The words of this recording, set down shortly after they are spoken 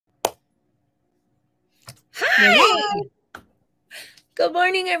Hi. Good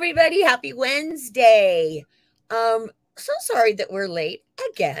morning, everybody. Happy Wednesday. So sorry that we're late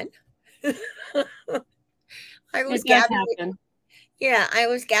again. I was gabbing with, I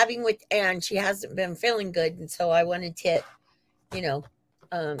was gabbing with Ann. She hasn't been feeling good, and so I wanted to,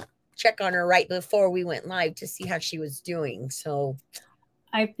 check on her right before we went live to see how she was doing. So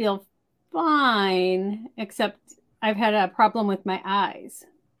I feel fine, except I've had a problem with my eyes.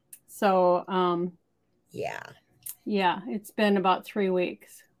 So, yeah, it's been about 3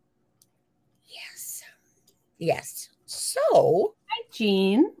 weeks. Yes. So, hi,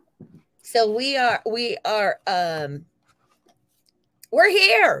 Jean. So we're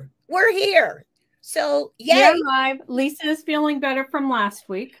here. We're here. So, yay. We're live. Lisa is feeling better from last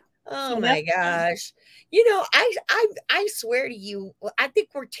week. Oh my gosh. You know, I swear to you, I think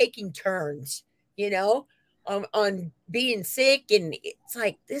we're taking turns, on being sick. And it's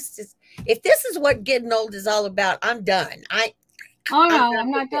like, if this is what getting old is all about, I'm done. I'm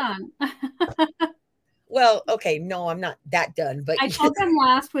not done. Well, okay, no, I'm not that done. But I told them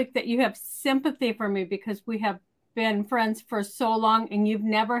last week that you have sympathy for me because we have been friends for so long and you've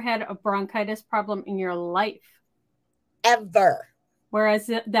never had a bronchitis problem in your life. Ever. Whereas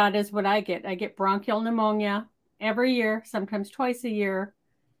that is what I get. I get bronchial pneumonia every year, sometimes twice a year.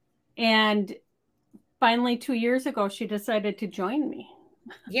 And finally, 2 years ago, she decided to join me.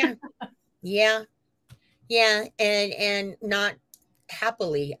 Yeah. And not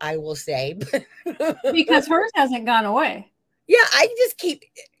happily, I will say. Because hers hasn't gone away. Yeah, I just keep,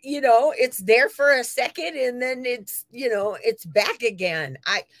 it's there for a second and then it's, it's back again.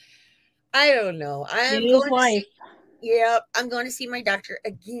 I don't know. I'm going to see my doctor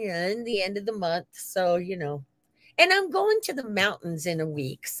again the end of the month. So, and I'm going to the mountains in a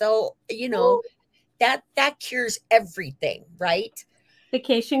week. So, that cures everything, right?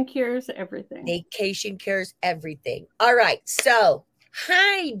 Vacation cures everything. Vacation cures everything. All right. So,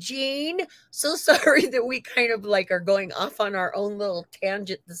 hi, Jean. So sorry that we kind of are going off on our own little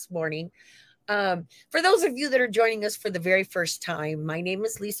tangent this morning. For those of you that are joining us for the very first time, my name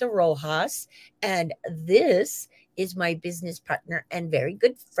is Lisa Rojas, and this is my business partner and very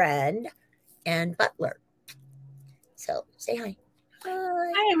good friend, Ann Butler. So say hi.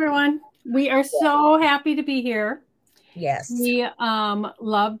 Hi, everyone. We are so happy to be here. Yes. We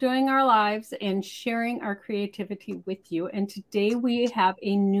love doing our lives and sharing our creativity with you. And today we have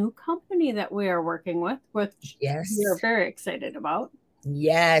a new company that we are working with, which we are very excited about.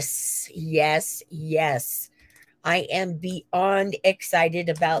 Yes. I am beyond excited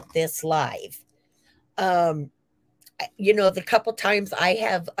about this live. The couple times I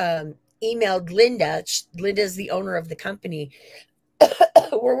have emailed Linda. Linda's the owner of the company.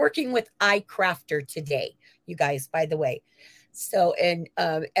 We're working with iCrafter today, you guys, by the way. So, and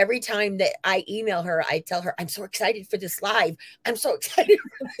every time that I email her, I tell her, I'm so excited for this live. I'm so excited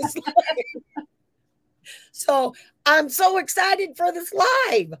for this live. So I'm so excited for this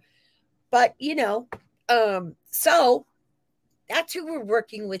live. But, so that's who we're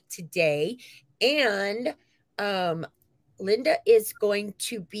working with today. And Linda is going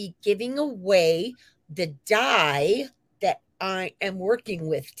to be giving away the die that I am working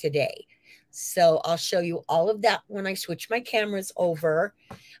with today. So I'll show you all of that when I switch my cameras over.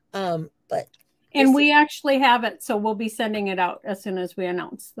 And we actually have it, so we'll be sending it out as soon as we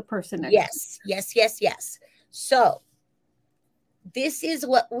announce the person. Yes. So this is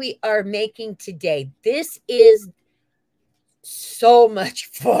what we are making today. This is so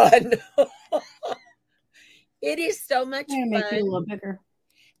much fun. It is so much fun. Make it a little bigger.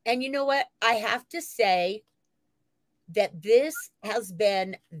 And you know what? I have to say that this has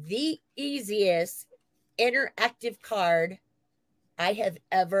been the easiest interactive card I have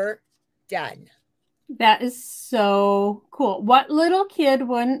ever done. That is so cool. What little kid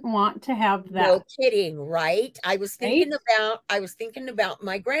wouldn't want to have that? No kidding, right? I was thinking about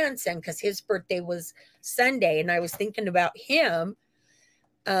my grandson because his birthday was Sunday, and I was thinking about him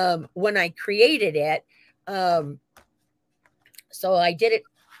when I created it. So I did it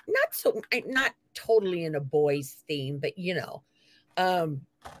not totally in a boys theme, but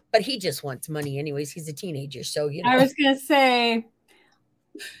but he just wants money anyways. He's a teenager, so I was gonna say,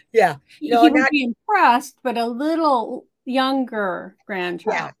 yeah, he would be impressed, but a little younger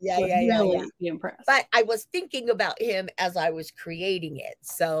grandchild would really be impressed. But I was thinking about him as I was creating it,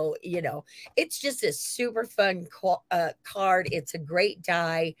 so it's just a super fun card. It's a great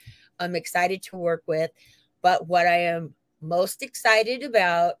die. I'm excited to work with, but what I am most excited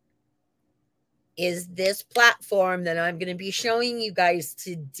about is this platform that I'm going to be showing you guys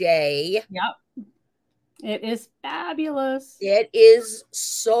today. Yep. It is fabulous. It is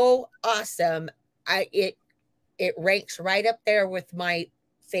so awesome. It it ranks right up there with my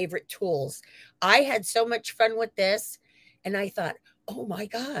favorite tools. I had so much fun with this, and I thought, oh my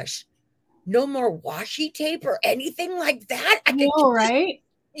gosh, no more washi tape or anything like that. I know, right?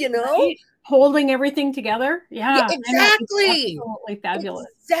 You know, right? Holding everything together. Yeah, exactly. Absolutely fabulous.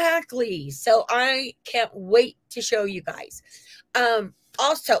 Exactly. So I can't wait to show you guys.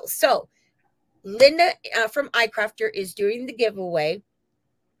 Also, so Linda from iCrafter is doing the giveaway,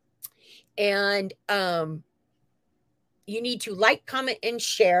 and you need to like, comment, and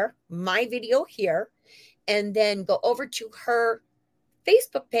share my video here, and then go over to her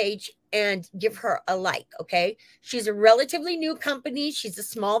Facebook page and give her a like. Okay, she's a relatively new company. She's a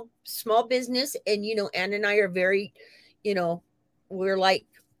small business, and you know, Ann and I are very, you know, we're like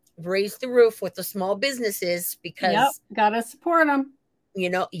raise the roof with the small businesses, because gotta support them. You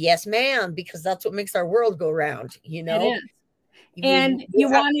know, yes, ma'am, because that's what makes our world go round. You know, it is. And you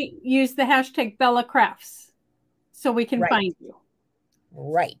want to use the hashtag Bella Crafts so we can find you.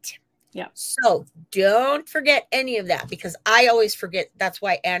 Right. Yeah. So don't forget any of that, because I always forget. That's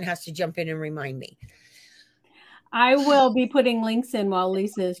why Ann has to jump in and remind me. I will be putting links in while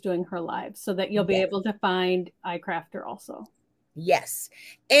Lisa is doing her live, so that you'll be able to find iCrafter also. Yes.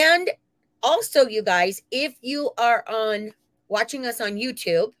 And also, you guys, if you are watching us on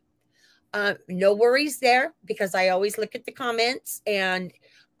YouTube, no worries there, because I always look at the comments, and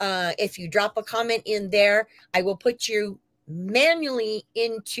if you drop a comment in there, I will put you manually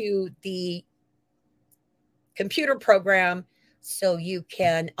into the computer program, so you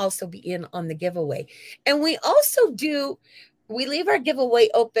can also be in on the giveaway. And we also we leave our giveaway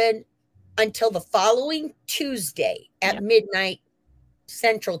open until the following Tuesday at midnight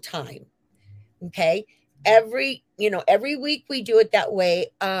Central Time. Okay, every week we do it that way.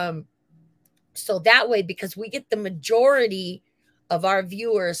 So that way, because we get the majority of our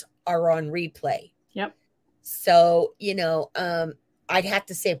viewers are on replay. Yep. So, you know, I'd have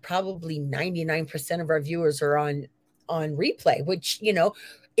to say probably 99% of our viewers are on replay, which, you know,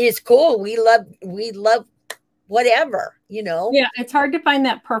 is cool. We love whatever, you know. Yeah, it's hard to find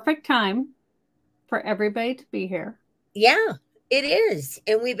that perfect time for everybody to be here. Yeah, it is.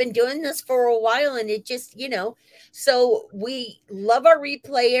 And we've been doing this for a while, and it just, you know, so we love our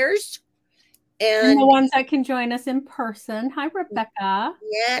replayers. And the ones that can join us in person. Hi, Rebecca.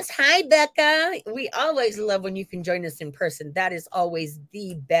 Yes. Hi, Becca. We always love when you can join us in person. That is always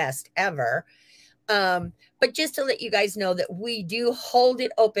the best ever. But just to let you guys know that we do hold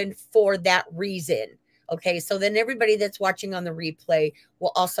it open for that reason. Okay. So then everybody that's watching on the replay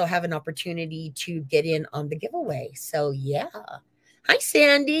will also have an opportunity to get in on the giveaway. So yeah. Hi,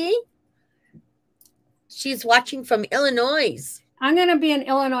 Sandy. She's watching from Illinois. I'm going to be in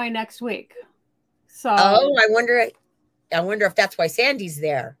Illinois next week. So I wonder if that's why Sandy's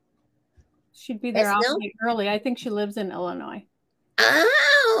there. She'd be there early. I think she lives in Illinois.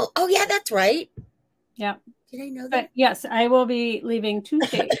 Oh yeah, that's right. Yeah. Did I know that? But yes, I will be leaving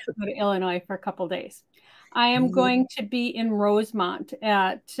Tuesday to go to Illinois for a couple of days. I am going to be in Rosemont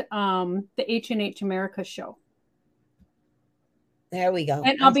at the H&H America show. There we go.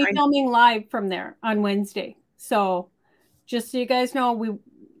 And I'll be filming live from there on Wednesday. So just so you guys know,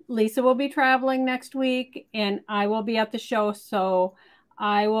 Lisa will be traveling next week, and I will be at the show. So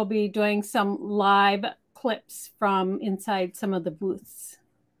I will be doing some live clips from inside some of the booths.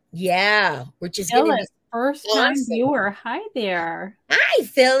 Yeah, which is going to be first time viewer. Hi there. Hi,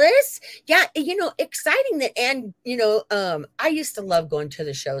 Phyllis. Yeah, you know, exciting that, and you know, I used to love going to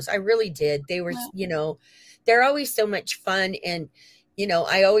the shows. I really did. They were, you know, they're always so much fun. And you know,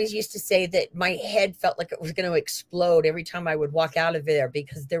 I always used to say that my head felt like it was going to explode every time I would walk out of there,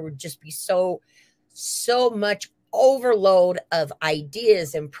 because there would just be so much overload of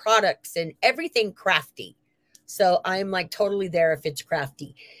ideas and products and everything crafty. So I'm like totally there if it's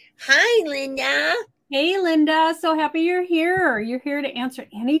crafty. Hi, Linda. Hey, Linda. So happy you're here. You're here to answer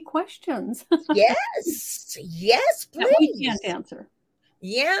any questions. Yes. Yes, please. That we can't answer.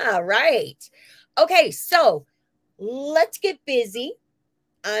 Yeah, right. Okay, so let's get busy.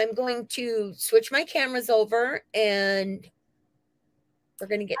 I'm going to switch my cameras over, and we're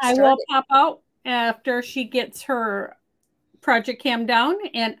going to get started. I will pop out after she gets her project cam down,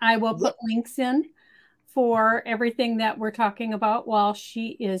 and I will put links in for everything that we're talking about while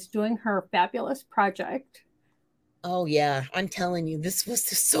she is doing her fabulous project. Oh, yeah. I'm telling you, this was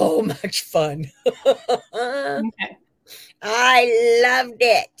so much fun. Okay. I loved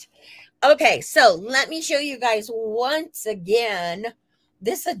it. Okay, so let me show you guys once again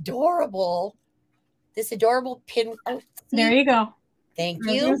this adorable pin. Oh, there you go. Thank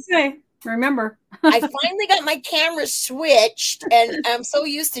you. Okay. Remember, I finally got my camera switched, and I'm so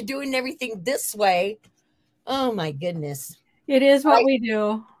used to doing everything this way Oh my goodness. It is what we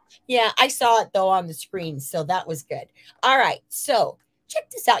do. Yeah, I saw it though on the screen, so that was good. All right, so check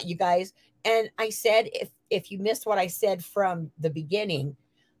this out, you guys. And I said, if you missed what I said from the beginning,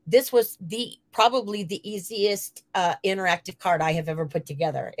 this was probably the easiest interactive card I have ever put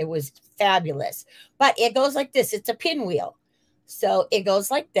together. It was fabulous. But it goes like this. It's a pinwheel. So it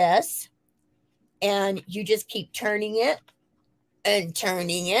goes like this, and you just keep turning it and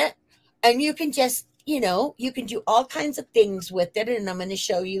turning it, and you can just, you can do all kinds of things with it, and I'm going to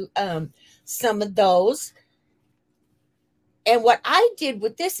show you some of those. And what I did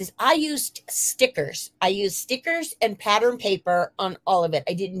with this is I used stickers. I used stickers and pattern paper on all of it.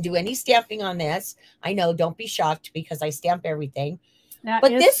 I didn't do any stamping on this. I know, don't be shocked because I stamp everything. But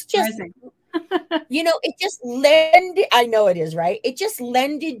this surprising. It just lended, I know it is, right? It just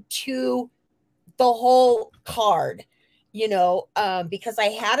lended to the whole card, because I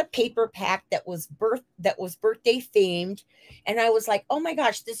had a paper pack that was birthday themed, and I was like, oh my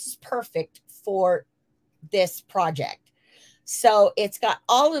gosh, this is perfect for this project. So it's got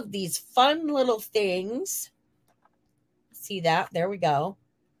all of these fun little things. See that? There we go.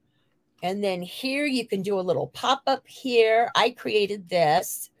 And then here you can do a little pop-up here. I created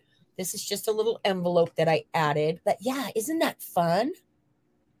this. This is just a little envelope that I added. But yeah, isn't that fun?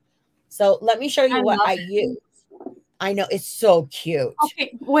 So let me show you what I use. I know, it's so cute.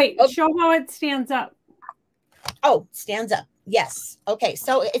 Okay, wait, show how it stands up. Oh, stands up. Yes. Okay,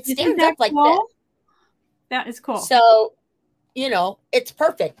 so it stands up like this. That is cool. So, it's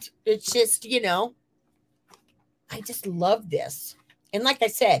perfect. It's just, I just love this. And like I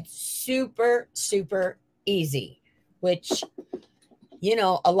said, super, super easy, which,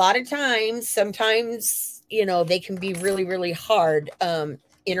 a lot of times, sometimes, they can be really, really hard.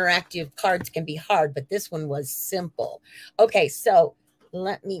 Interactive cards can be hard, but this one was simple. Okay, so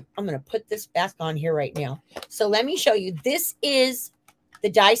I'm going to put this back on here right now. So let me show you. This is the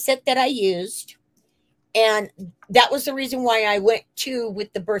die set that I used. And that was the reason why I went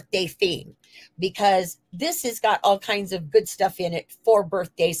with the birthday theme, because this has got all kinds of good stuff in it for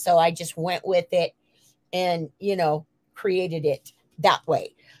birthday. So I just went with it and, created it that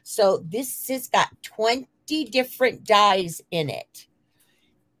way. So this has got 20 different dies in it.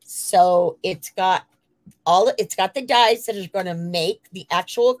 So it's got the dies that are going to make the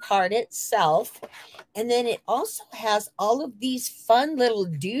actual card itself. And then it also has all of these fun little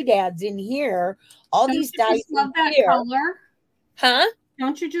doodads in here. All these dies love that here. Color? Huh?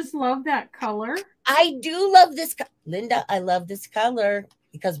 Don't you just love that color? I do love this. Linda, I love this color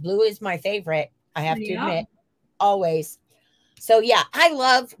because blue is my favorite. I have to admit, always. So yeah, I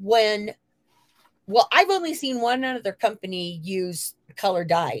love when, well, I've only seen one other company use color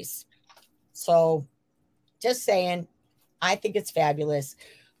dies. So just saying, I think it's fabulous.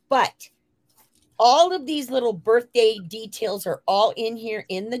 But all of these little birthday details are all in here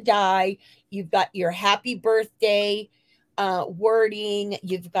in the die. You've got your happy birthday wording.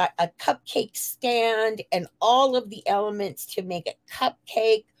 You've got a cupcake stand and all of the elements to make a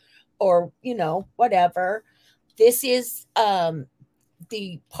cupcake or, whatever. This is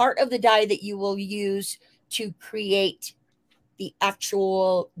the part of the die that you will use to create the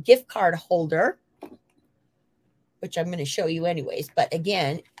actual gift card holder, which I'm going to show you anyways. But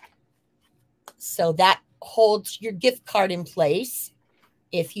again, so that holds your gift card in place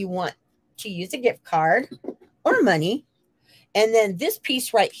if you want to use a gift card or money. And then this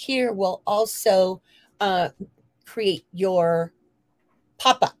piece right here will also create your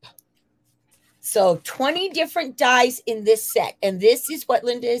pop-up. So 20 different dies in this set. And this is what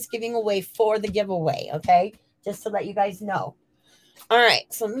Linda is giving away for the giveaway, okay? Just to let you guys know. All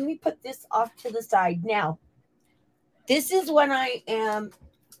right, so let me put this off to the side. Now, this is when I am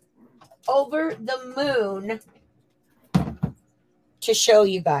over the moon to show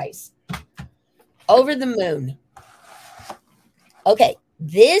you guys. Over the moon. Okay,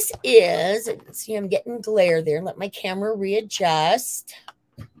 this is, see, I'm getting glare there. Let my camera readjust.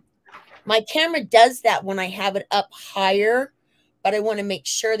 My camera does that when I have it up higher, but I want to make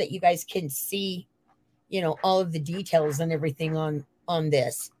sure that you guys can see, all of the details and everything on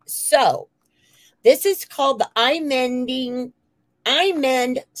this. So this is called the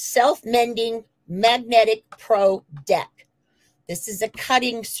iMend Self-Mending Magnetic Pro Deck. This is a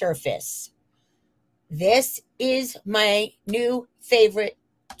cutting surface. This is my new favorite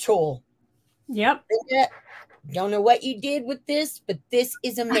tool. Yep. Don't know what you did with this, but this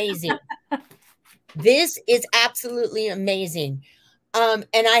is amazing. This is absolutely amazing. And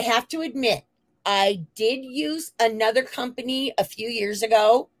I have to admit, I did use another company a few years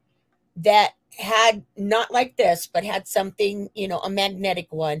ago that had not like this, but had something, a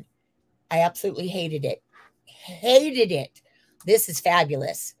magnetic one. I absolutely hated it. hated it. This is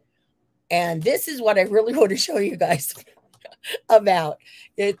fabulous. And this is what I really want to show you guys about.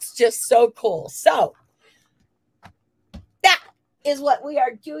 It's just so cool. So that is what we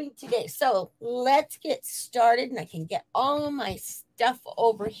are doing today. So let's get started, and I can get all of my stuff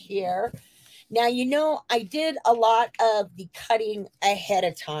over here. Now, you know, I did a lot of the cutting ahead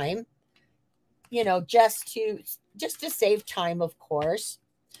of time, you know, just to save time, of course.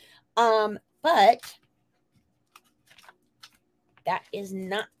 But that is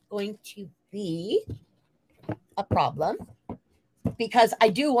not going to be a problem, because I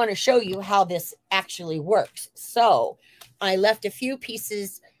do want to show you how this actually works. So I left a few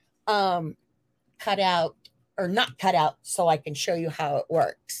pieces cut out, or not cut out, so I can show you how it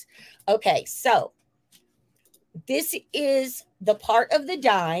works. Okay, so this is the part of the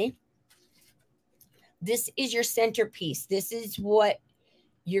die. This is your centerpiece. This is what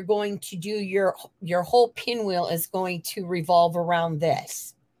you're going to do. Your whole pinwheel is going to revolve around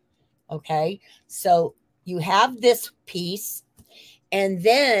this. Okay, so you have this piece, and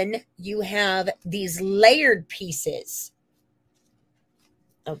then you have these layered pieces.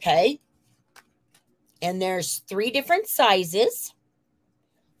 Okay, and there's 3 different sizes.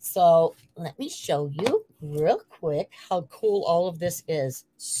 So let me show you real quick how cool all of this is.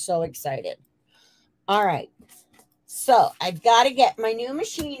 So excited. All right, so I've got to get my new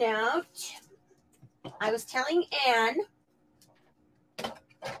machine out. I was telling Anne,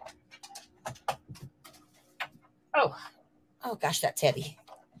 oh gosh, that's heavy.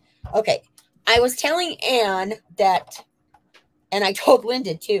 Okay, I was telling Anne that, and I told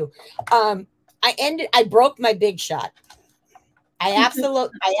Linda too, I broke my Big Shot. I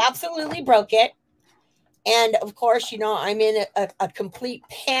absolutely broke it. And of course, you know, I'm in a complete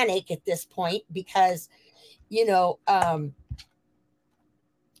panic at this point, because, you know, I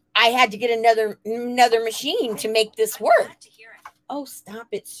had to get another machine to make this work. Oh, stop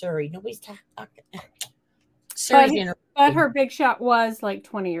it, Surrey. Nobody's talking. But her Big Shot was like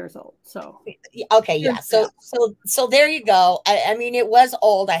 20 years old. So okay, yeah. So there you go. I mean, it was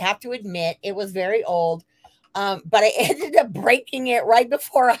old. I have to admit, it was very old. But I ended up breaking it right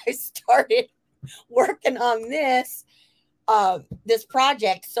before I started working on this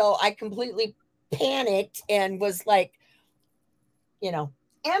project. So I completely panicked and was like, you know,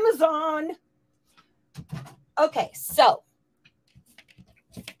 Amazon. Okay, so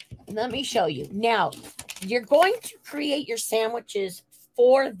let me show you. Now, you're going to create your sandwiches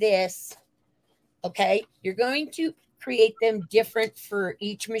for this. Okay, you're going to create them different for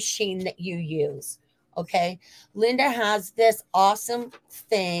each machine that you use. Okay, Linda has this awesome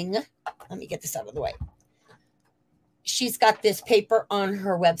thing. Let me get this out of the way. She's got this paper on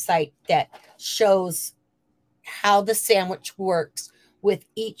her website that shows how the sandwich works with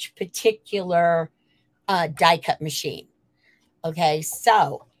each particular die cut machine. Okay,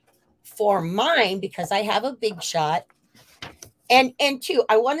 so for mine, because I have a Big Shot, and two,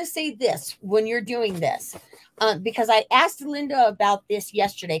 I want to say this when you're doing this, because I asked Linda about this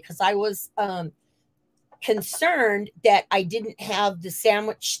yesterday, because I was concerned that I didn't have the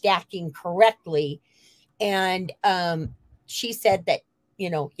sandwich stacking correctly. And she said that, you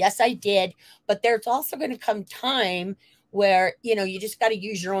know, yes, I did, but there's also going to come time where, you know, you just got to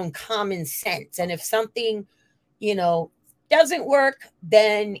use your own common sense. And if something, you know, doesn't work,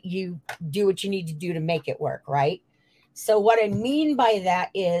 then you do what you need to do to make it work, right? So what I mean by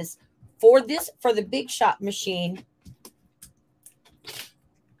that is, for the Big Shot machine,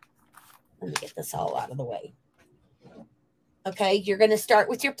 let me get this all out of the way. Okay, you're going to start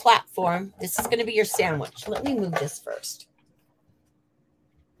with your platform. This is going to be your sandwich. Let me move this first.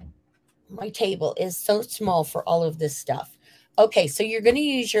 My table is so small for all of this stuff. Okay, so you're going to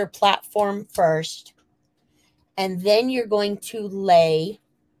use your platform first, and then you're going to lay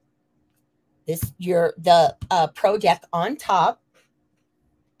the Pro Deck on top,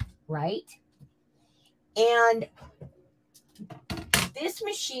 right? And this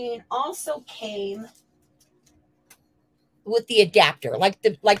machine also came with the adapter, like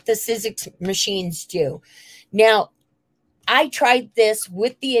the Sizzix machines do. Now, I tried this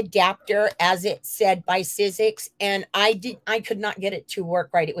with the adapter as it said by Sizzix, and I could not get it to work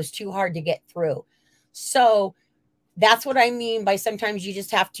right. It was too hard to get through. So that's what I mean by sometimes you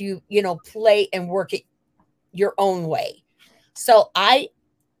just have to, you know, play and work it your own way. So I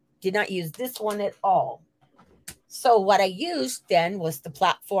did not use this one at all. So what I used then was the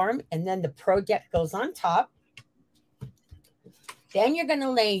platform, and then the Pro Deck goes on top. Then you're going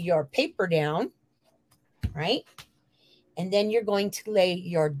to lay your paper down, right? And then you're going to lay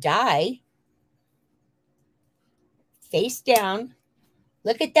your die face down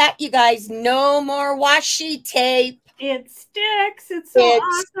Look at that, you guys. No more washi tape. It sticks. It's so It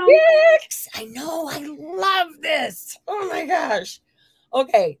awesome. sticks. I know. I love this. Oh my gosh.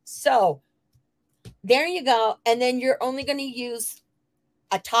 Okay, so there you go. And then you're only going to use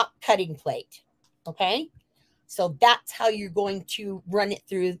a top cutting plate. Okay. So that's how you're going to run it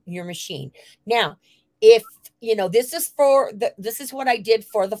through your machine. Now, if you know, this is what I did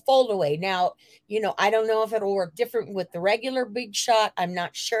for the fold away. Now, you know, I don't know if it'll work different with the regular Big Shot. I'm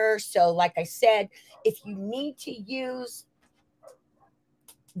not sure. So like I said, if you need to use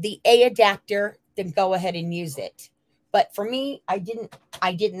the A adapter, then go ahead and use it. But for me, I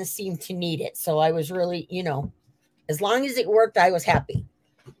didn't seem to need it. So I was really, you know, as long as it worked, I was happy.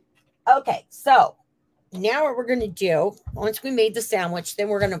 Okay, so now what we're going to do, once we made the sandwich, then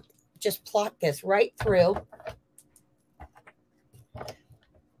we're going to just plot this right through.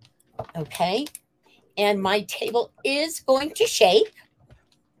 Okay, and my table is going to shake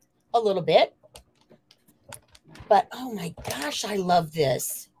a little bit. But oh my gosh, I love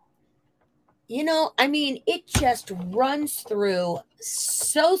this. You know, I mean, it just runs through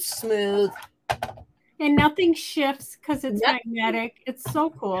so smooth. And nothing shifts because it's magnetic. It's so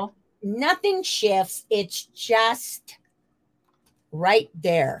cool. Nothing shifts. It's just right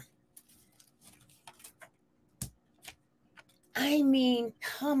there. I mean,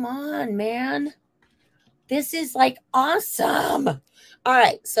 come on, man. This is like awesome. All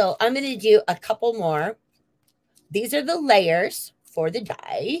right, so I'm going to do a couple more. These are the layers for the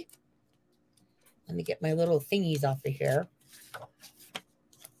die. Let me get my little thingies off of here.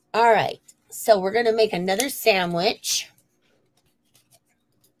 All right, so we're going to make another sandwich.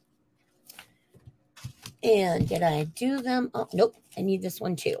 And did I do them? Oh, nope. I need this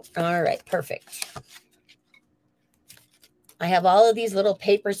one too. All right, perfect. I have all of these little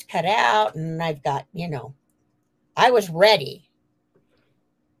papers cut out, and I've got, you know, I was ready.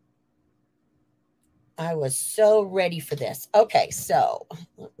 I was so ready for this. Okay, so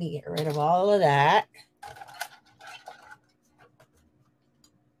let me get rid of all of that.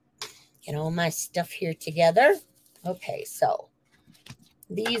 Get all my stuff here together. Okay, so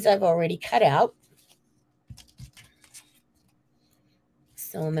these I've already cut out.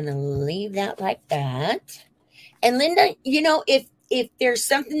 So I'm going to leave that like that. And Linda, you know, if there's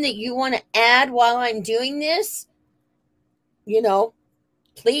something that you want to add while I'm doing this, you know,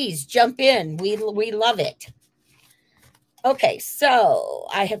 please jump in. We love it. Okay, so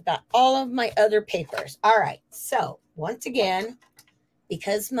I have got all of my other papers. All right, so once again,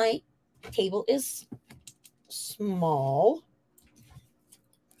 because my table is small,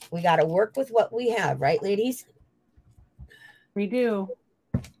 we got to work with what we have, right, ladies? We do.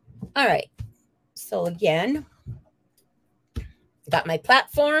 All right, so again, got my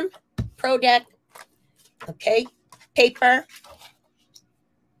platform, Pro Deck, okay, paper,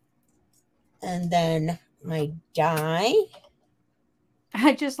 and then my die.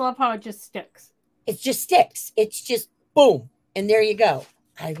 I just love how it just sticks. It just sticks. It's just boom, and there you go.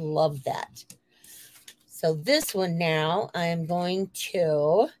 I love that. So this one now I'm going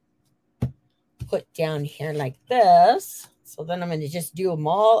to put down here like this. So then I'm going to just do them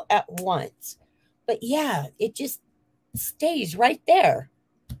all at once. But yeah, it just stays right there.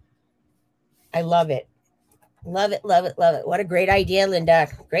 I love it. Love it, love it, love it. What a great idea, Linda.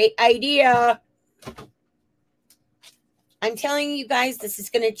 Great idea. I'm telling you guys, this is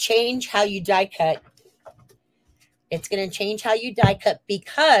going to change how you die cut. It's going to change how you die cut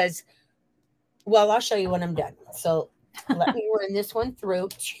because, well, I'll show you when I'm done. So let me run this one through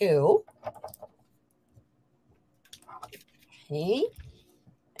too. Okay.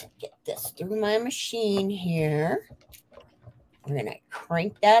 Get this through my machine here. I'm going to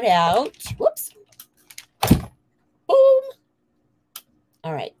crank that out. Whoops. Boom.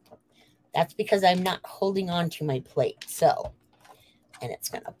 All right. That's because I'm not holding on to my plate. So, and it's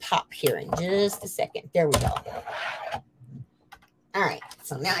going to pop here in just a second. There we go. All right.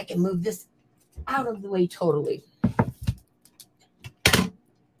 So now I can move this out of the way totally.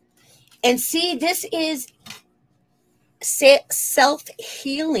 And see, this is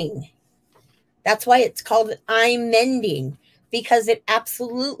self-healing. That's why it's called I'm mending, because it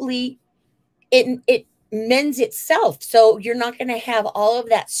absolutely, it mends itself. So you're not going to have all of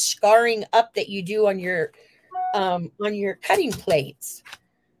that scarring up that you do on your cutting plates.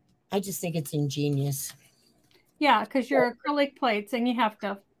 I just think it's ingenious. Yeah, because your acrylic plates and you have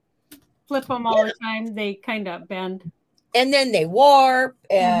to flip them all the time. They kind of bend. And then they warp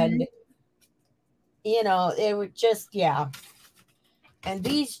and, you know, it would just, yeah. And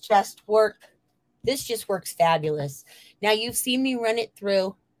these just work. This just works fabulous. Now you've seen me run it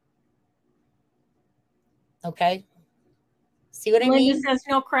through. Okay. See what I Linda mean? says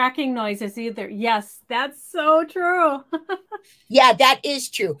no cracking noises either. Yes, that's so true. Yeah, that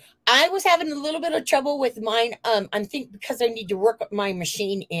is true. I was having a little bit of trouble with mine. I think because I need to work my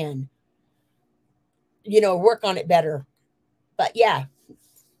machine in, work on it better. But yeah,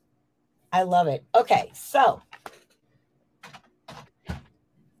 I love it. Okay, so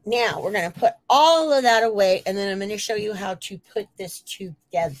now we're going to put all of that away, and then I'm going to show you how to put this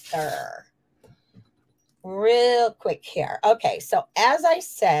together real quick here. Okay, so as I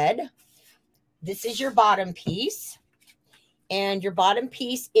said, this is your bottom piece, and your bottom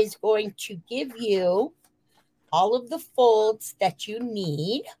piece is going to give you all of the folds that you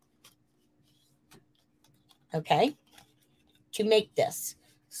need, okay, to make this.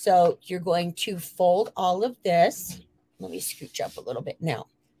 So you're going to fold all of this. Let me scooch up a little bit now.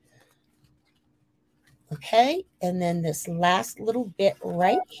 Okay, and then this last little bit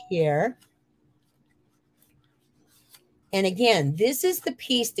right here. And again, this is the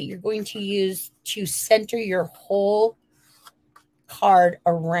piece that you're going to use to center your whole card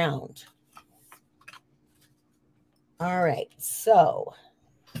around. All right, so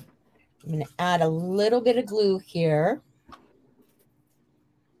I'm going to add a little bit of glue here.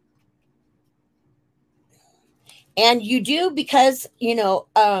 And you do because,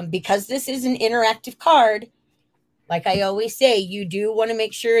 because this is an interactive card, like I always say, you do want to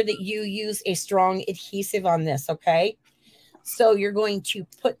make sure that you use a strong adhesive on this, okay? So you're going to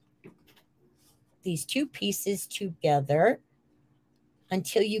put these two pieces together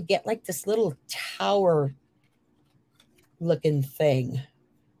until you get like this little tower looking thing.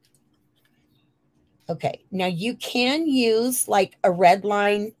 Okay, now you can use like a red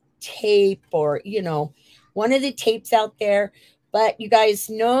line tape or, one of the tapes out there, but you guys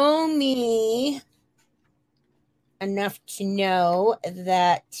know me enough to know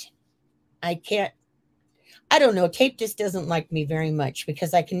that I don't know, tape just doesn't like me very much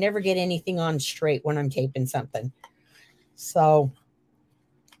because I can never get anything on straight when I'm taping something. So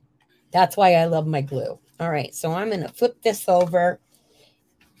that's why I love my glue. All right, so I'm going to flip this over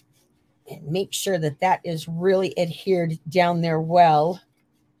and make sure that that is really adhered down there well.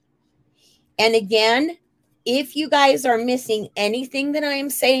 And again, if you guys are missing anything that I am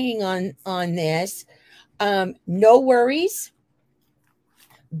saying on this, no worries,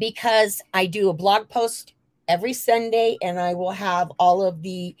 because I do a blog post every Sunday and I will have all of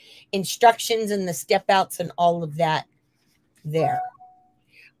the instructions and the step outs and all of that there.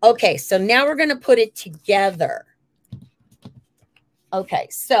 Okay, so now we're going to put it together. Okay,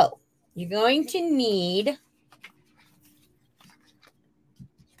 so you're going to need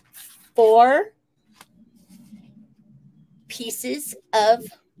 4 pieces of,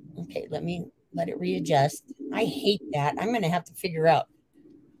 okay, let it readjust. I hate that. I'm going to have to figure out.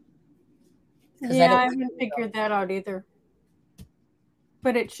 Yeah, I haven't figured that out either.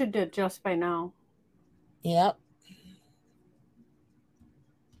 But it should adjust by now. Yep.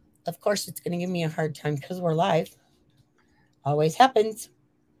 Of course, it's going to give me a hard time because we're live. Always happens.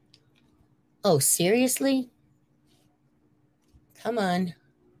 Oh, seriously? Come on.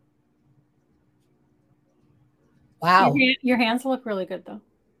 Wow. Your hands look really good, though.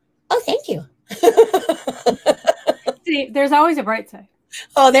 Oh, thank you. See, there's always a bright side.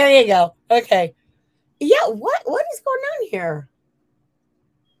 Oh, there you go. Okay. Yeah, what is going on here?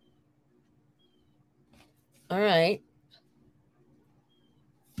 All right.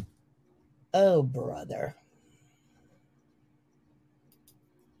 Oh, brother.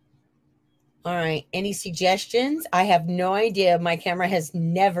 All right. Any suggestions? I have no idea. My camera has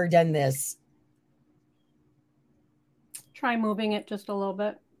never done this. Try moving it just a little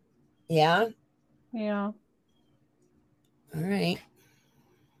bit. Yeah? Yeah. All right.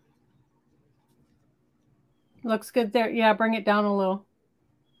 Looks good there. Yeah, bring it down a little.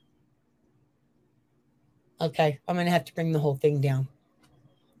 Okay. I'm going to have to bring the whole thing down.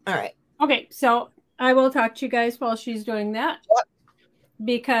 All right. Okay, so I will talk to you guys while she's doing that. Yep.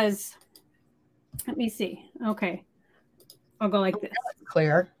 Because, let me see. Okay. I'll go like this.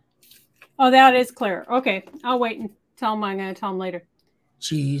 Clear. Oh, that is clear. Okay. I'll wait and tell them. I'm going to tell them later.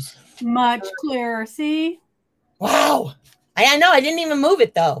 Jeez. Much clearer. See? Wow. I know. I didn't even move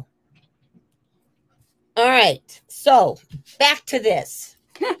it, though. All right. So, back to this.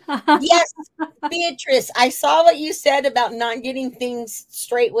 Yes, Beatrice, I saw what you said about not getting things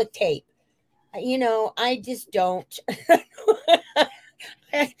straight with tape. I just don't.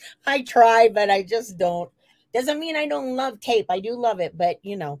 I try, but I just don't. Doesn't mean I don't love tape. I do love it, but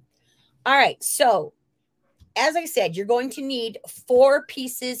All right. So, as I said, you're going to need 4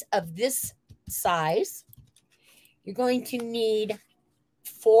 pieces of this size. You're going to need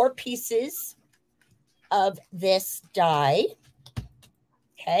 4 pieces of this die.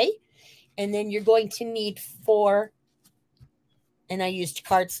 Okay. And then you're going to need 4, and I used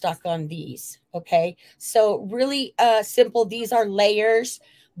cardstock on these. Okay. So really simple. These are layers.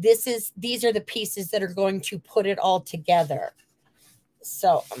 These are the pieces that are going to put it all together.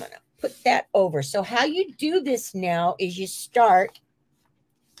 So I'm going to put that over. So how you do this now is you start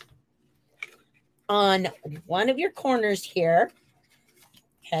on one of your corners here.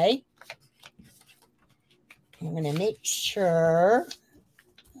 Okay. I'm going to make sure.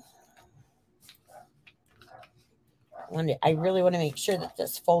 I really want to make sure that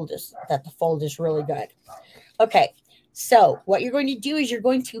the fold is really good. Okay. So what you're going to do is you're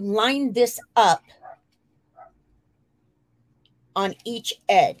going to line this up on each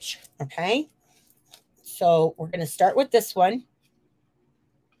edge. Okay. So we're going to start with this one.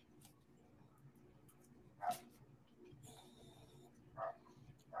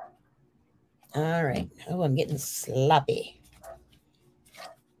 All right. Oh, I'm getting sloppy.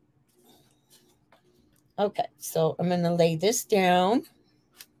 Okay. So I'm going to lay this down.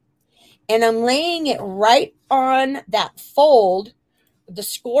 And I'm laying it right on that fold, the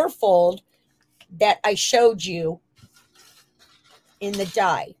score fold that I showed you in the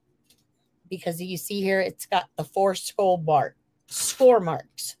die. Because you see here, it's got the 4 score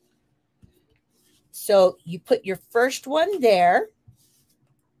marks. So you put your first one there.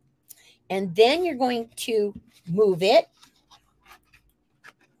 And then you're going to move it.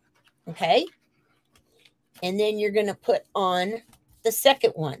 Okay. And then you're going to put on the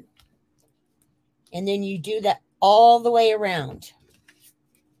second one. And then you do that all the way around.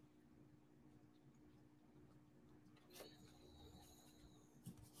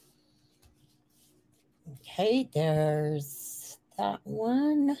 Okay, there's that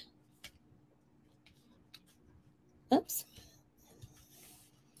one. Oops.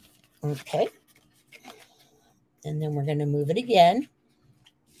 Okay. And then we're going to move it again.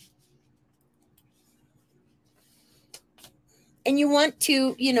 And you want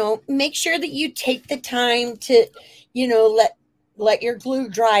to, make sure that you take the time to, let your glue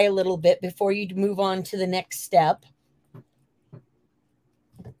dry a little bit before you move on to the next step.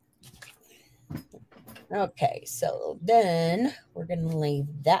 Okay, so then we're going to lay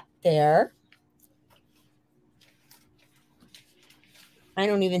that there. I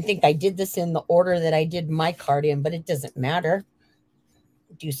don't even think I did this in the order that I did my card in, but it doesn't matter.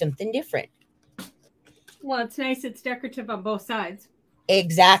 Do something different. Well, it's nice. It's decorative on both sides.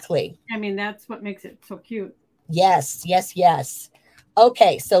 Exactly. I mean, that's what makes it so cute. Yes, yes, yes.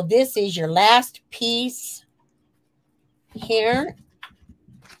 Okay, so this is your last piece here.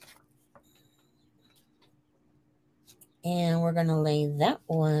 And we're going to lay that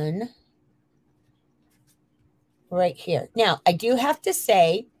one right here. Now, I do have to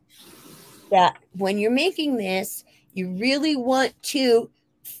say that when you're making this, you really want to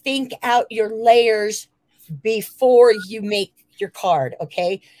think out your layers before you make your card,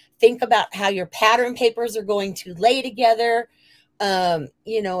 okay? Think about how your pattern papers are going to lay together.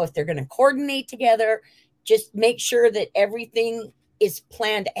 If they're going to coordinate together, just make sure that everything is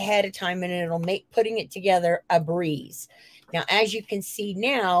planned ahead of time, and it'll make putting it together a breeze. Now, as you can see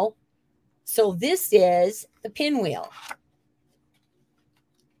now, so this is the pinwheel.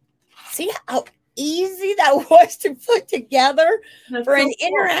 See how easy that was to put together? That's for so an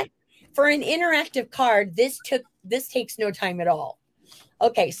cool. For an interactive card, this takes no time at all.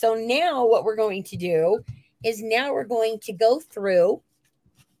 Okay, so now what we're going to do is now we're going to go through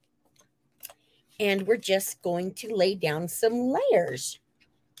and we're just going to lay down some layers.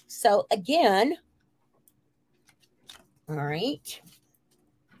 So again, all right.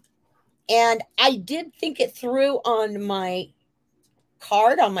 And I did think it through on my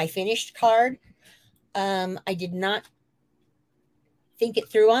card, on my finished card. I did not think it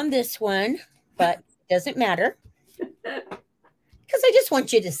through on this one, but it doesn't matter. Because I just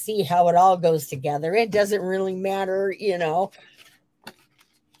want you to see how it all goes together. It doesn't really matter,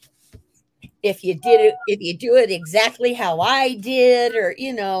 if you do it exactly how I did, or,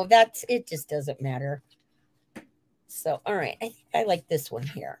 it just doesn't matter. So, all right. I think I like this one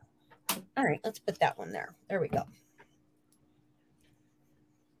here. All right, let's put that one there. There we go.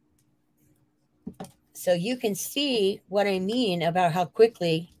 So you can see what I mean about how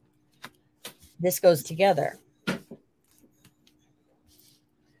quickly this goes together.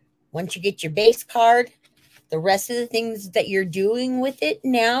 Once you get your base card, the rest of the things that you're doing with it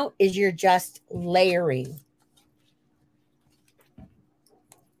now is you're just layering.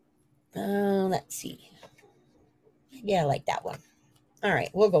 Let's see. Yeah, I like that one. All right,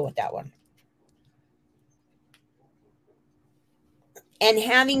 we'll go with that one. And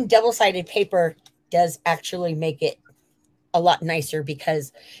having double-sided paper does actually make it a lot nicer,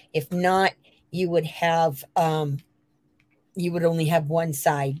 because if not, you would have, you would only have one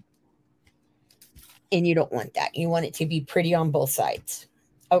side, and you don't want that. You want it to be pretty on both sides.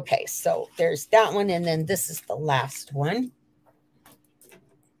 Okay, so there's that one, and then this is the last one.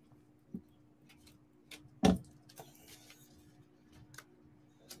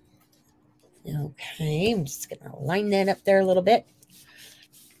 Okay, I'm just going to line that up there a little bit.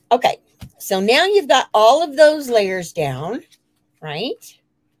 Okay, so now you've got all of those layers down, right?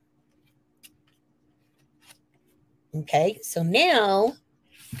 Okay, so now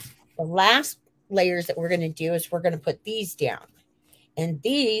the last layers that we're going to do is we're going to put these down. And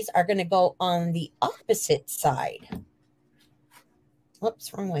these are going to go on the opposite side.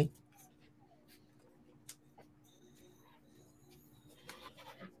 Whoops, wrong way.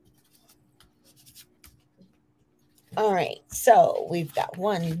 All right, so we've got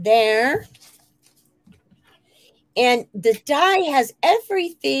one there. And the die has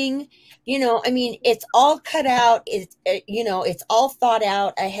everything, you know, I mean, it's all cut out. It's, you know, it's all thought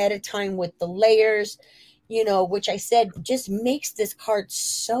out ahead of time with the layers, you know, which I said just makes this card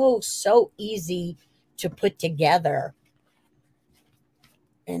so easy to put together.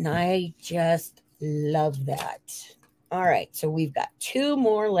 And I just love that. All right, so we've got 2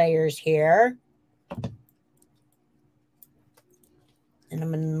 more layers here. And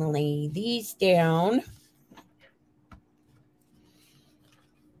I'm going to lay these down.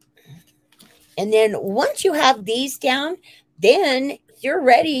 And then once you have these down, then you're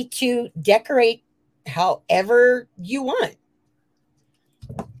ready to decorate however you want.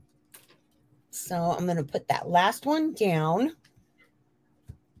 So I'm going to put that last one down.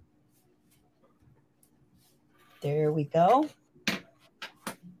 There we go.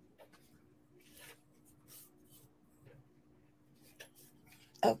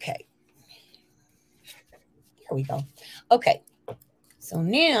 Okay. Here we go. Okay. So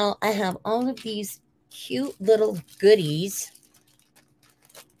now I have all of these cute little goodies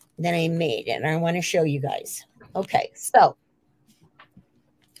that I made, and I want to show you guys. Okay, so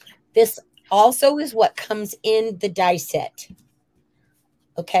this also is what comes in the die set.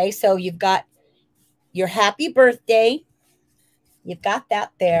 Okay, so you've got your happy birthday. You've got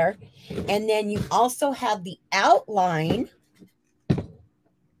that there. And then you also have the outline.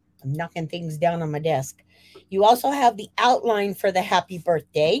 I'm knocking things down on my desk. You also have the outline for the happy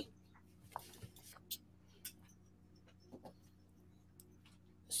birthday.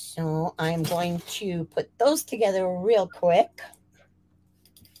 So I'm going to put those together real quick.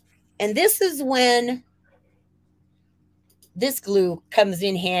 And this is when this glue comes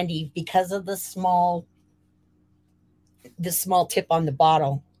in handy because of the small tip on the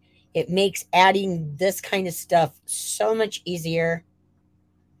bottle. It makes adding this kind of stuff so much easier.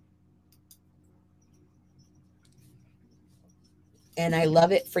 And I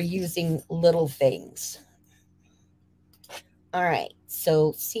love it for using little things. All right,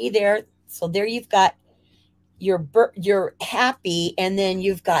 so see there. So there you've got your happy, and then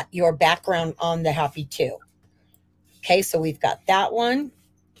you've got your background on the happy too. Okay, so we've got that one.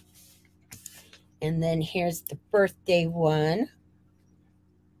 And then here's the birthday one.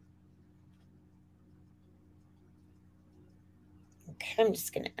 Okay, I'm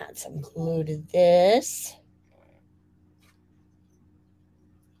just going to add some glue to this.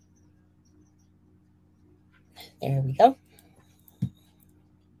 There we go.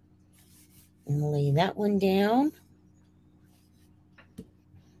 And lay that one down.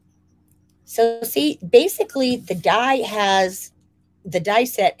 So see, basically the die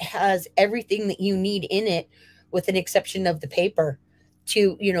set has everything that you need in it, with an exception of the paper,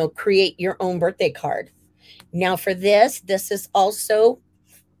 to, you know, create your own birthday card. Now for this is also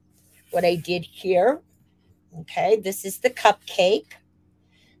what I did here. Okay, this is the cupcake.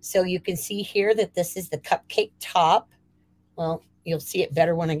 So you can see here that this is the cupcake top. Well, you'll see it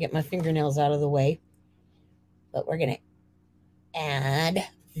better when I get my fingernails out of the way. But we're going to add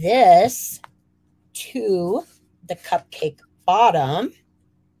this to the cupcake bottom.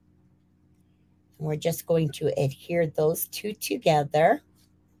 And we're just going to adhere those two together.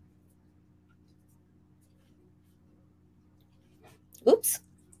 Oops.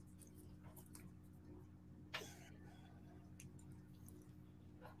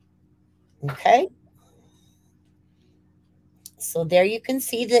 Okay. So there you can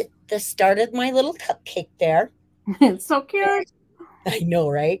see that the start of my little cupcake there. It's so cute. I know,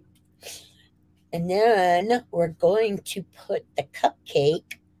 right? And then we're going to put the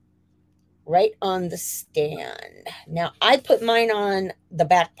cupcake right on the stand. Now, I put mine on the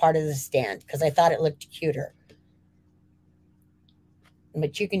back part of the stand because I thought it looked cuter.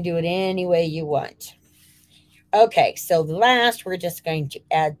 But you can do it any way you want. Okay, so last we're just going to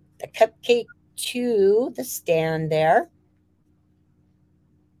add the cupcake to the stand there.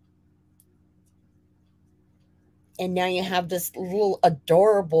 And now you have this little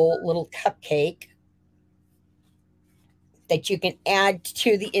adorable little cupcake that you can add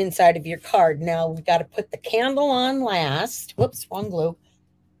to the inside of your card. Now we've got to put the candle on last. Whoops, wrong glue.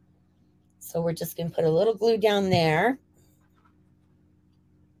 So we're just going to put a little glue down there.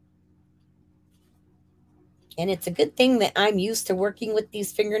 And it's a good thing that I'm used to working with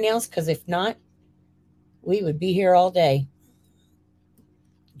these fingernails, because if not, we would be here all day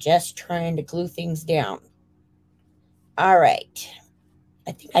just trying to glue things down. All right.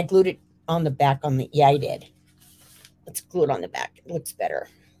 I think I glued it on the back on the, yeah, I did. Let's glue it on the back. It looks better.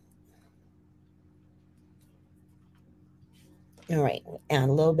 All right. We'll add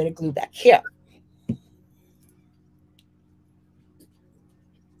a little bit of glue back here.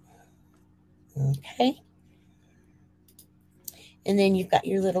 Okay. And then you've got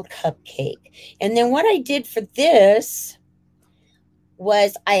your little cupcake. And then what I did for this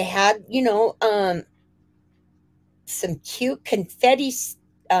was I had, you know, some cute confetti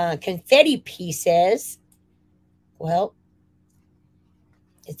pieces. Well,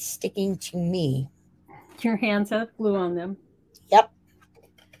 it's sticking to me. Your hands have glue on them. Yep.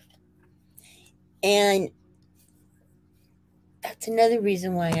 And that's another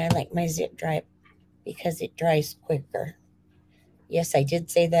reason why I like my zip dry, because it dries quicker. Yes, I did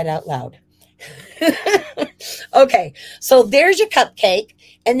say that out loud. Okay, so there's your cupcake.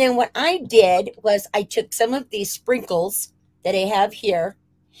 And then what I did was I took some of these sprinkles that I have here,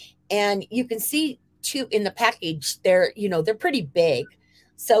 and you can see too in the package, they're, you know, they're pretty big.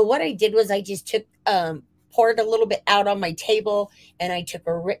 So what I did was I just took, poured a little bit out on my table, and I took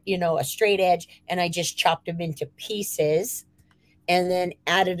a straight edge, and I just chopped them into pieces and then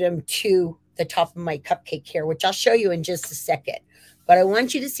added them to the top of my cupcake here, which I'll show you in just a second. But I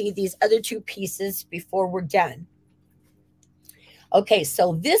want you to see these other two pieces before we're done. Okay,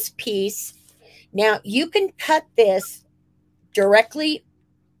 so this piece, now you can cut this directly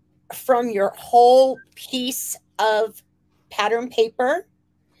from your whole piece of pattern paper.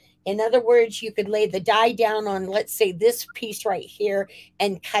 In other words, you could lay the die down on, let's say, this piece right here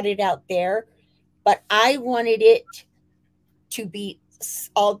and cut it out there. But I wanted it to be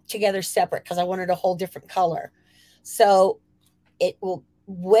all together separate because I wanted a whole different color. So it will,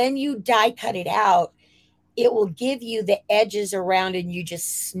 when you die cut it out, it will give you the edges around, and you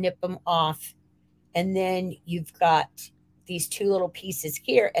just snip them off. And then you've got these two little pieces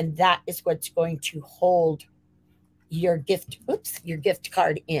here, and that is what's going to hold your gift, your gift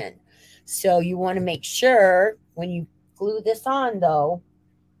card in. So you want to make sure when you glue this on, though,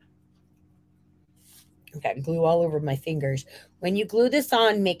 I've got glue all over my fingers. When you glue this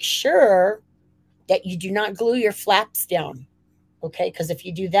on, make sure that you do not glue your flaps down. Okay, because if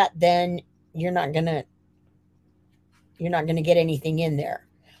you do that, then you're not gonna get anything in there.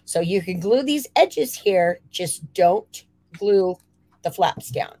 So you can glue these edges here, just don't glue the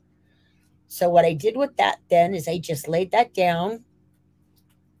flaps down. So what I did with that then is I just laid that down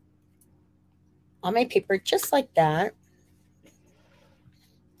on my paper just like that.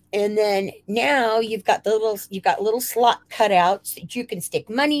 And then now you've got little slot cutouts that you can stick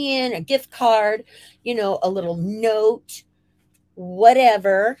money in, a gift card, you know, a little note,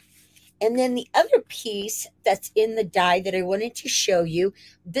 whatever. And then the other piece that's in the die that I wanted to show you,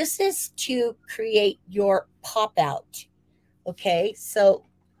 this is to create your pop out. Okay, so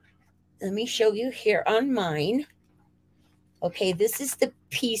let me show you here on mine. Okay, this is the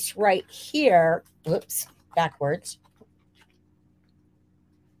piece right here. Whoops, backwards.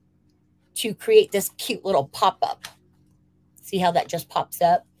 To create this cute little pop-up. See how that just pops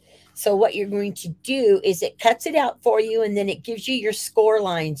up? So what you're going to do is it cuts it out for you, and then it gives you your score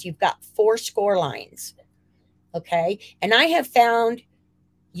lines. You've got 4 score lines. Okay, and I have found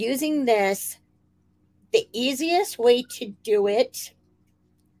using this, the easiest way to do it,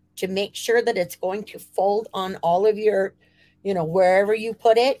 to make sure that it's going to fold on all of your, you know, wherever you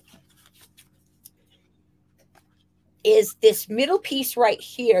put it, is this middle piece right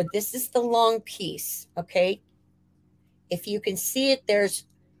here. This is the long piece, okay? If you can see it,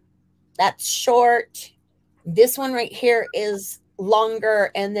 that's short. This one right here is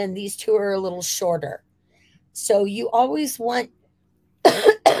longer, and then these two are a little shorter. So you always want,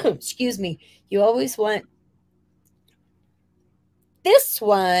 excuse me, you always want this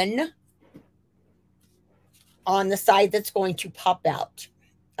one on the side that's going to pop out.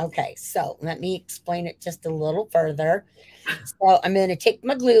 Okay, so let me explain it just a little further. So I'm going to take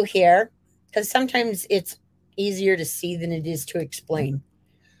my glue here, because sometimes it's easier to see than it is to explain.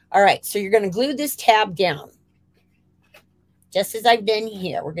 All right, so you're going to glue this tab down. just as I've done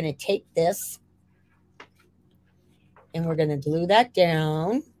here. We're going to take this and we're going to glue that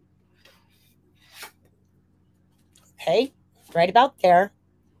down. Okay, right about there.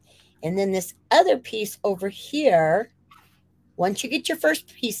 And then this other piece over here, once you get your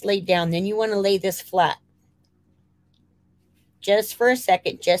first piece laid down, then you want to lay this flat. Just for a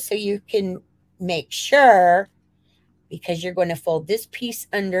second, just so you can make sure, because you're going to fold this piece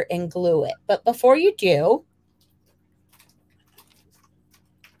under and glue it. But before you do,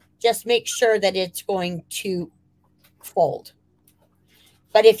 just make sure that it's going to fold.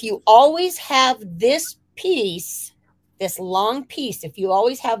 But if you always have this piece, this long piece, if you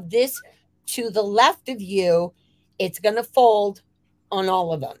always have this to the left of you, it's going to fold on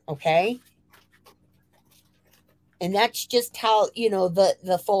all of them, okay? And that's just how, you know,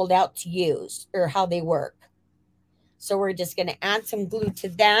 the fold outs use, or how they work. So we're just going to add some glue to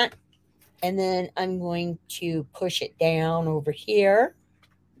that. And then I'm going to push it down over here.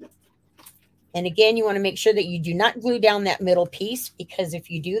 And again, you want to make sure that you do not glue down that middle piece, because if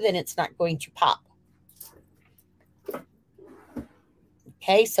you do, then it's not going to pop.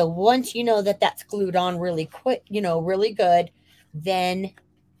 Okay, so once you know that that's glued on really quick, you know, really good, then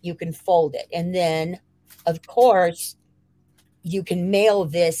you can fold it. And then, of course, you can mail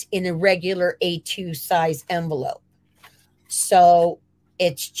this in a regular A2 size envelope. So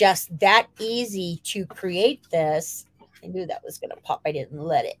it's just that easy to create this. I knew that was going to pop. I didn't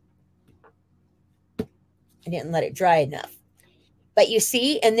let it dry enough. But you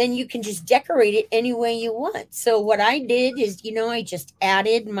see, and then you can just decorate it any way you want. So what I did is, you know, I just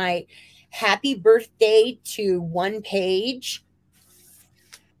added my happy birthday to one page.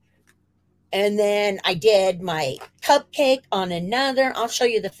 And then I did my cupcake on another. I'll show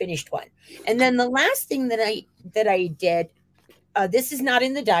you the finished one. And then the last thing that I did, this is not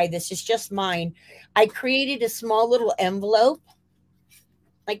in the die, this is just mine. I created a small little envelope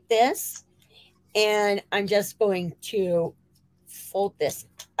like this. And I'm just going to fold this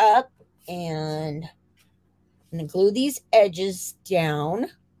up, and I'm going to glue these edges down.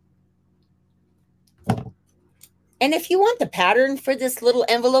 And if you want the pattern for this little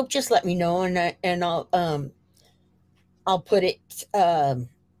envelope, just let me know, and I'll put it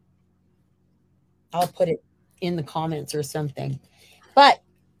in the comments or something. But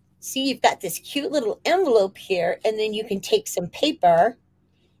see, you've got this cute little envelope here, and then you can take some paper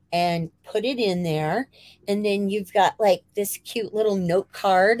and put it in there. And then you've got like this cute little note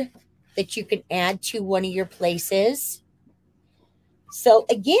card that you can add to one of your places. So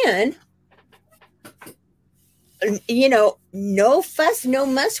again, you know, no fuss, no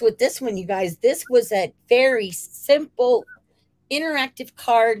muss with this one, you guys. This was a very simple interactive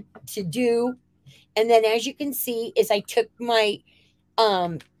card to do. And then as you can see, is I took my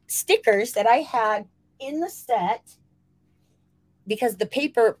stickers that I had in the set, because the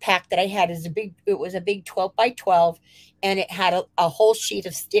paper pack that I had is it was a big 12 by 12, and it had a whole sheet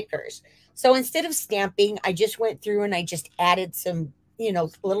of stickers. So instead of stamping, I just went through and I just added some, you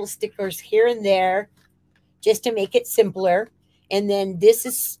know, little stickers here and there just to make it simpler. And then this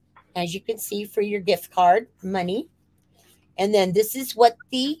is, as you can see, for your gift card money. And then this is what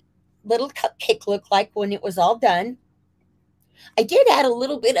the little cupcake looked like when it was all done. I did add a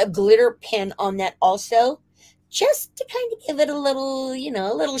little bit of glitter pen on that also, just to kind of give it a little, you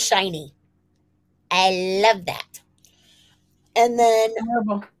know, a little shiny. I love that. And then,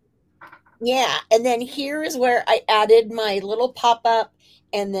 yeah, and then here is where I added my little pop-up,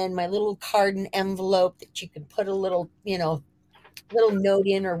 and then my little card and envelope that you can put a little, you know, little note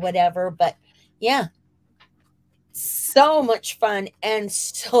in or whatever. But yeah, so much fun and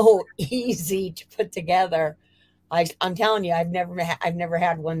so easy to put together. I'm telling you, I've never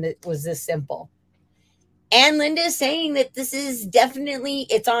had one that was this simple. And Linda is saying that this is definitely,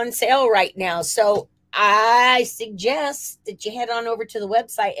 it's on sale right now. So I suggest that you head on over to the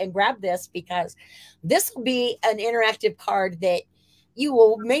website and grab this, because this will be an interactive card that you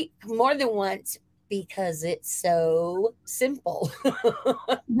will make more than once, because it's so simple.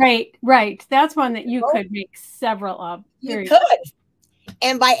 Right. That's one that you could make several of. You could.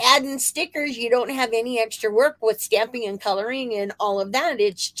 And by adding stickers, you don't have any extra work with stamping and coloring and all of that.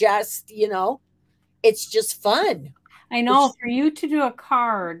 It's just, you know, it's just fun. I know, for you to do a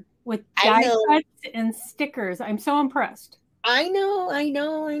card with die cuts and stickers, I'm so impressed. I know.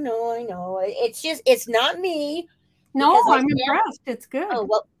 It's just, it's not me. No, I'm impressed. It's good. Oh,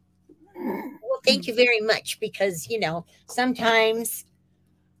 well, thank you very much, because, you know, sometimes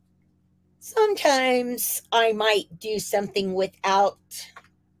I might do something without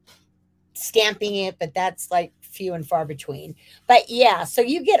stamping it, but that's like few and far between. But yeah, so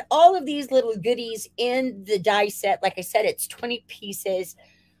you get all of these little goodies in the die set. Like I said, it's 20 pieces.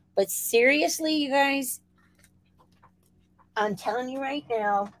 But seriously, you guys, I'm telling you right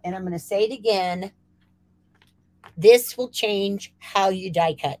now, and I'm going to say it again, this will change how you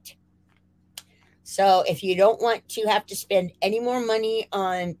die cut. So if you don't want to have to spend any more money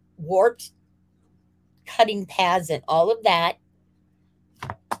on warped cutting pads and all of that,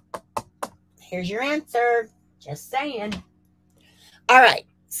 here's your answer. Just saying. All right.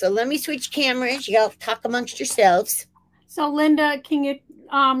 So let me switch cameras. Y'all talk amongst yourselves. So Linda, can you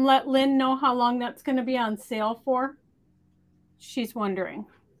let Lynn know how long that's going to be on sale for? She's wondering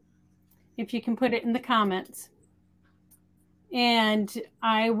if you can put it in the comments. And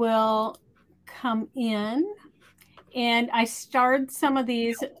I will come in, and I starred some of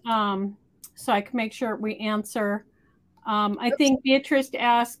these so I can make sure we answer. I think Beatrice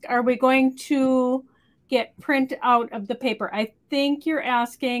asked, are we going to get print out of the paper? I think you're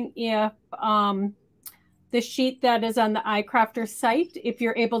asking if the sheet that is on the iCrafter site, if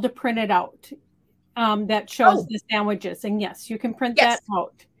you're able to print it out, that shows the sandwiches. And yes, you can print that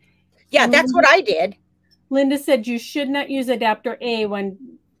out. Yeah, that's what I did. Linda said you should not use adapter A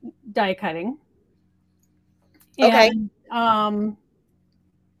when die cutting. Okay. And,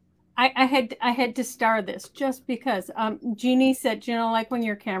 I had to star this just because Jeannie said, you know, like when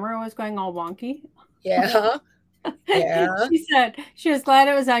your camera was going all wonky. Yeah. Yeah. She said she was glad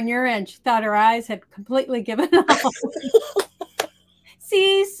it was on your end. She thought her eyes had completely given up.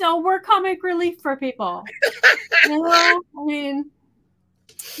 See, so we're comic relief for people. You know, I mean,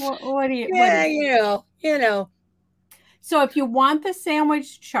 what do you? Yeah, you know. So if you want the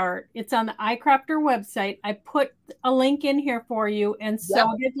sandwich chart, it's on the iCrafter website. I put a link in here for you, and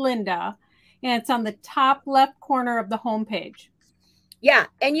so did Linda. And it's on the top left corner of the homepage. Yeah,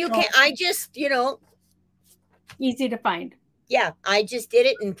 and you can, I just, easy to find. Yeah, I just did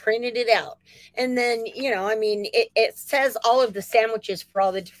it and printed it out. And then, I mean, it says all of the sandwiches for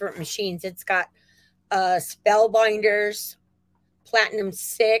all the different machines. It's got Spellbinders, Platinum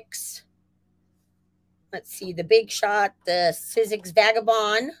 6, let's see, the Big Shot, the Sizzix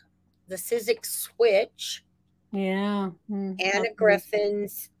Vagabond, the Sizzix Switch. Yeah. Anna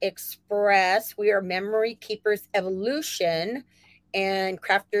Griffin's Express. We Are Memory Keepers Evolution, and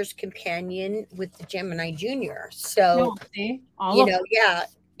Crafter's Companion with the Gemini Junior. So, yeah,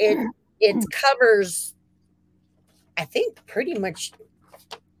 it covers, I think, pretty much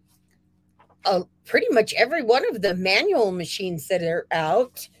every one of the manual machines that are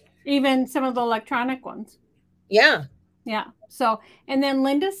out. Even some of the electronic ones. Yeah. Yeah. So, and then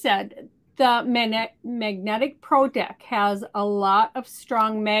Linda said the Magnetic Pro Deck has a lot of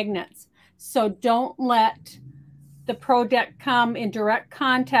strong magnets. So don't let the Pro Deck come in direct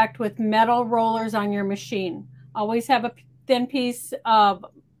contact with metal rollers on your machine. Always have a thin piece of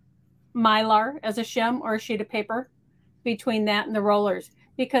Mylar as a shim or a sheet of paper between that and the rollers.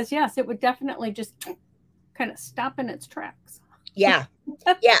 Because, yes, it would definitely just kind of stop in its tracks. Yeah.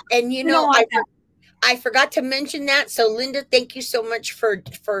 Yeah. And, I forgot to mention that. So, Linda, thank you so much for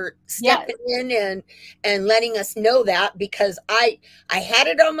stepping in and letting us know that, because I had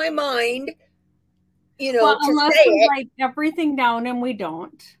it on my mind, well, to unless say we it. write everything down, and we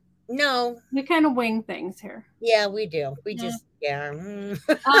don't. No. We kind of wing things here. Yeah, we do. We just, and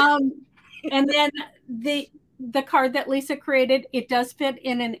then the card that Lisa created, it does fit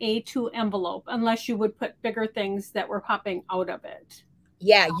in an A2 envelope, unless you would put bigger things that were popping out of it.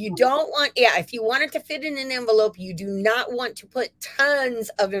 Yeah, you don't want, if you want it to fit in an envelope, you do not want to put tons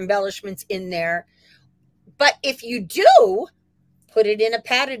of embellishments in there. But if you do, put it in a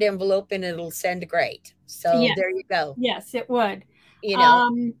padded envelope and it'll send great. So there you go. Yes, it would.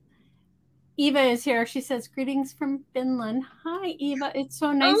 Eva is here. She says, greetings from Finland. Hi, Eva. It's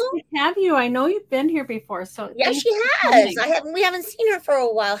so nice to have you. I know you've been here before. So yeah, she has. We haven't seen her for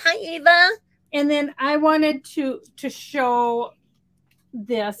a while. Hi, Eva. And then I wanted to show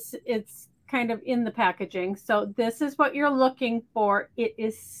this. It's kind of in the packaging. So this is what you're looking for. It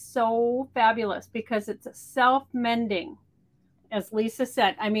is so fabulous because it's a self-mending, as Lisa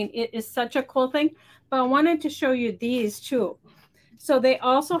said. I mean, it is such a cool thing. But I wanted to show you these too. So they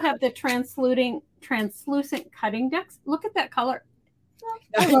also have the translucent cutting decks. Look at that color.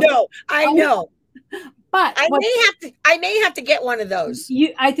 I know. But I may have to get one of those.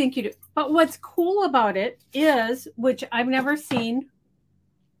 I think you do. But what's cool about it is, which I've never seen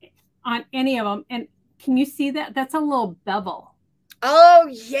on any of them, and can you see that? That's a little bevel. Oh,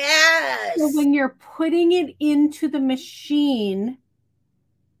 yes. So when you're putting it into the machine,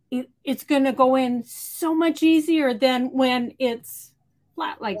 it's going to go in so much easier than when it's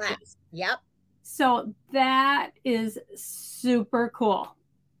flat like this. Yep. So that is super cool.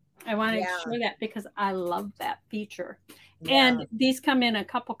 I wanted to show that because I love that feature. Yeah. And these come in a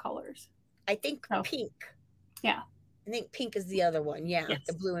couple colors. I think pink. Yeah. I think pink is the other one. Yeah. Yes.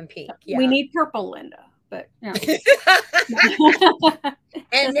 The blue and pink. Yeah. We need purple, Linda, but yeah.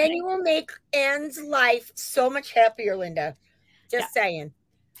 And then you will make Anne's life so much happier, Linda. Just saying.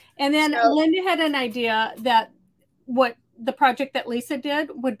 And then Linda had an idea that what the project that Lisa did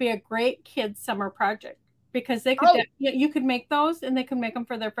would be a great kids summer project, because they could you could make those and they can make them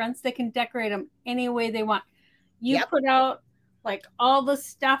for their friends. They can decorate them any way they want. You put out like all the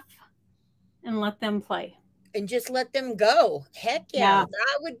stuff and let them play. And just let them go. Heck yeah.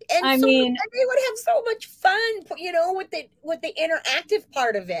 That would, and I mean, they would have so much fun, you know, with the interactive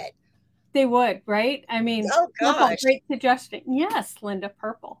part of it. They would, right? I mean, purple, great suggestion. Yes, Linda,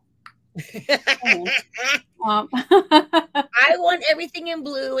 purple. I want everything in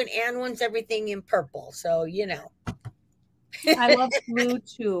blue and Anne wants everything in purple. So, you know. I love blue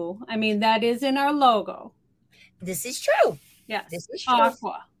too. I mean, that is in our logo. This is true. Yes. This is true.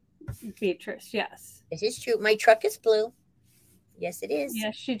 Aqua. Beatrice, yes. This is true. My truck is blue. Yes, it is.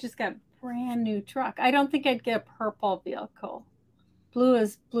 Yes, she just got a brand new truck. I don't think I'd get a purple vehicle. Blue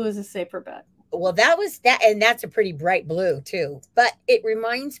is a safer bet. Well, that was that, and that's a pretty bright blue too. But it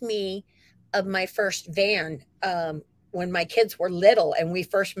reminds me of my first van when my kids were little and we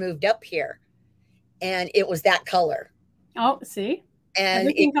first moved up here, and it was that color. Oh, see, and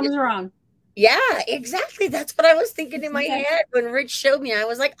everything comes around. Yeah, exactly. That's what I was thinking in my head when Rich showed me. I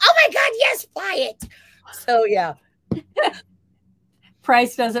was like, "Oh my God, yes, buy it!" So yeah,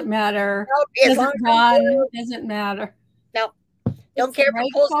 price doesn't matter. Nope, doesn't matter. No. Don't care if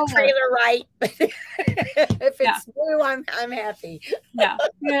it pulls the trailer right. If it's blue, I'm happy. Yeah.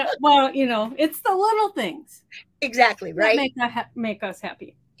 Well, you know, it's the little things. Exactly, right? That make us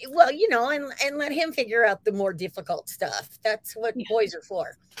happy. Well, you know, and let him figure out the more difficult stuff. That's what boys are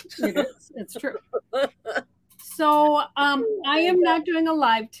for. It is. It's true. So I am not doing a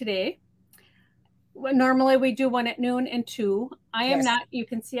live today. Normally we do one at noon and 2. I am not. You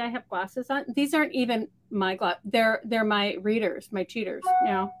can see I have glasses on. These aren't even my glass. They're my readers, my cheaters. You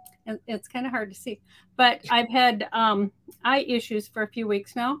know, and it's kind of hard to see. But I've had eye issues for a few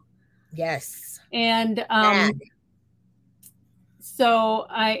weeks now. Yes. And so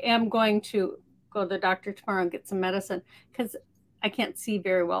I am going to go to the doctor tomorrow and get some medicine because I can't see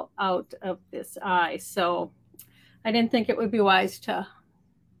very well out of this eye. So I didn't think it would be wise to.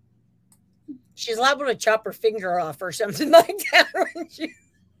 She's liable to chop her finger off or something like that, wouldn't you?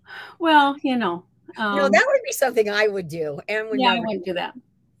 Well, you know. No, that would be something I would do. And I wouldn't do that.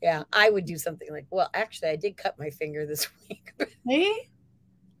 Yeah, I would do something like, well, actually, I did cut my finger this week. See?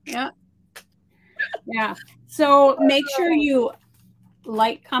 Yeah. Yeah. So make sure you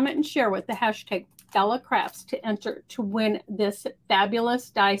like, comment, and share with the hashtag Bella Crafts to enter to win this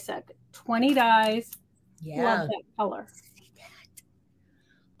fabulous die set. 20 dies. Yeah. Love that color.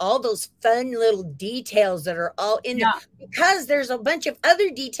 All those fun little details that are all in there, because there's a bunch of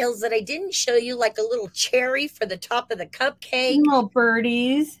other details that I didn't show you, like a little cherry for the top of the cupcake. Little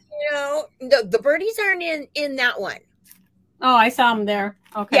birdies. You know, the birdies aren't in that one. Oh, I saw them there.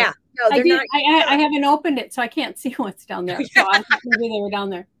 Okay. Yeah. No, they're not. I haven't opened it, so I can't see what's down there. So I thought maybe they were down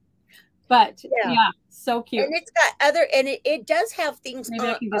there. But yeah, so cute. And it's got other, and it does have things. Maybe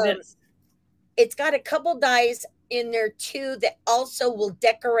I can do this. It's got a couple dies in there too that also will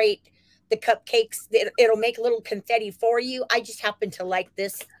decorate the cupcakes. It'll make little confetti for you. I just happen to like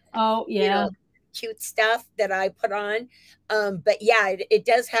this. Oh yeah, you know, cute stuff that I put on. But yeah, it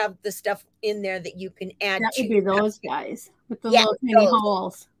does have the stuff in there that you can add. That would be those guys with the little mini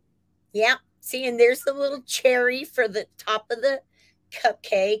holes. Yeah. See, and there's the little cherry for the top of the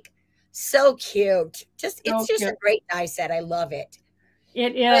cupcake. So cute. It's just a great die set. I love it.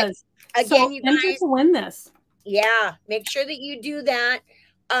 It is. But again, you guys to win this. Yeah, make sure that you do that.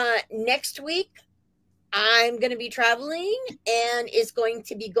 Next week, I'm going to be traveling and is going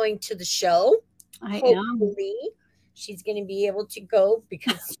to be going to the show. Hopefully, she's going to be able to go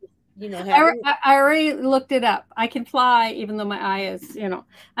because, you know, I already looked it up. I can fly, even though my eye is, you know,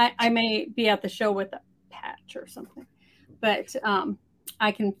 I may be at the show with a patch or something, but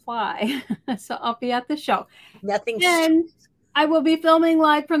I can fly. So I'll be at the show. And I will be filming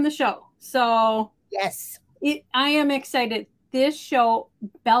live from the show. So yes. I am excited. This show,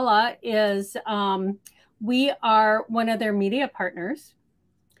 Bella, is we are one of their media partners.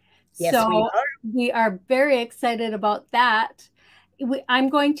 Yes, so we are very excited about that. I'm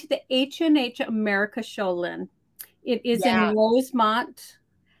going to the H&H America show, Lynn. It is in Rosemont.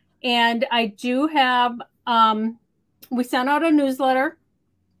 And I do have, we sent out a newsletter.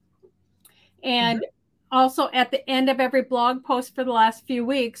 And also at the end of every blog post for the last few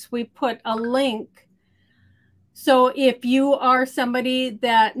weeks, we put a link. So if you are somebody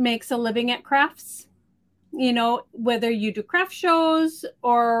that makes a living at crafts, you know, whether you do craft shows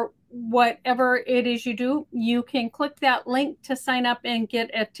or whatever it is you do, you can click that link to sign up and get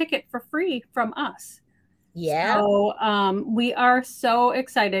a ticket for free from us. Yeah. So we are so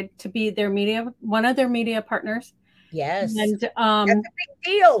excited to be one of their media partners. Yes. And that's a big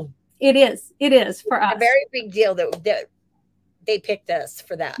deal. It is for us. A very big deal that they picked us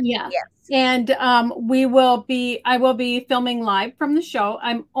for that. Yeah. Yes. And I will be filming live from the show.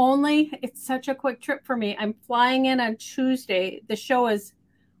 It's such a quick trip for me. I'm flying in on Tuesday. The show is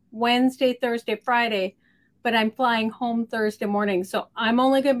Wednesday, Thursday, Friday, but I'm flying home Thursday morning. So I'm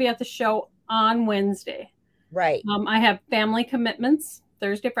only going to be at the show on Wednesday. Right. I have family commitments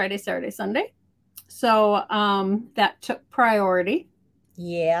Thursday, Friday, Saturday, Sunday. So that took priority.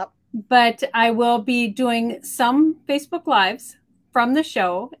 Yep. But I will be doing some Facebook Lives from the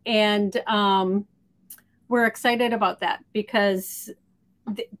show. And we're excited about that because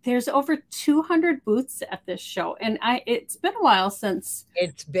there's over 200 booths at this show. And it's been a while since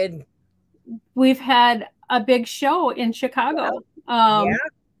we've had a big show in Chicago. Yeah.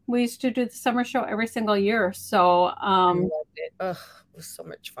 We used to do the summer show every single year. So I loved it. Ugh, it was so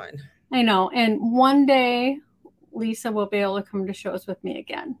much fun. I know. And one day Lisa will be able to come to shows with me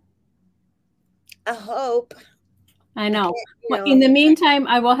again. I hope. I know. Well, in the meantime,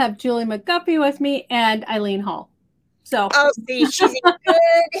 I will have Julie McGuffey with me and Eileen Hall. So see, she's in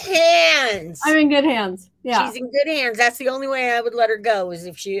good hands. I'm in good hands. Yeah. She's in good hands. That's the only way I would let her go is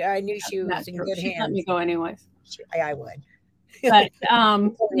if I knew she was in good hands. Let me go anyways. I would. But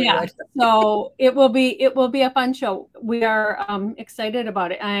yeah. So it will be a fun show. We are excited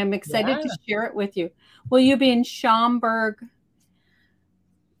about it. I am excited to share it with you. Will you be in Schaumburg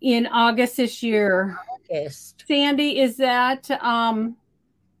in August this year? August. Sandy, is that a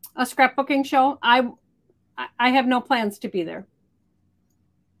scrapbooking show? I have no plans to be there.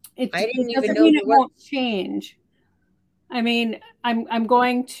 It doesn't mean it won't change. I mean, I'm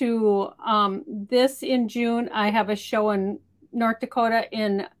going to this in June. I have a show in North Dakota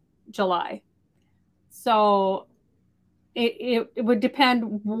in July. So it would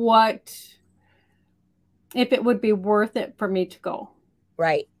depend if it would be worth it for me to go.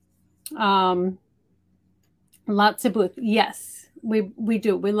 Right. Lots of booths. Yes, we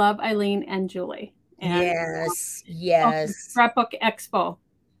do. We love Eileen and Julie. And yes. Scrapbook Expo.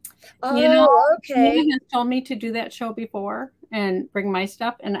 Oh, okay. Nina has told me to do that show before and bring my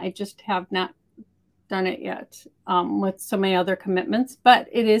stuff, and I just have not done it yet with so many other commitments. But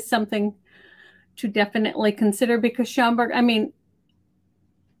it is something to definitely consider because Schaumburg, I mean,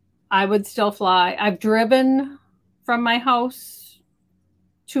 I would still fly. I've driven from my house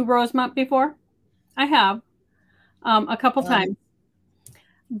to Rosemont before. I have a couple times.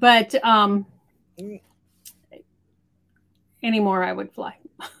 But anymore, I would fly.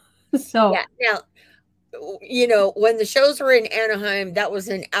 So yeah. Now, you know, when the shows were in Anaheim, that was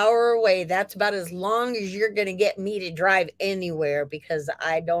an hour away. That's about as long as you're going to get me to drive anywhere because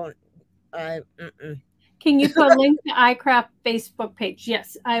I don't. Can you put a link to iCraft Facebook page?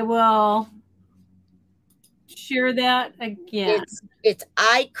 Yes, I will share that again. It's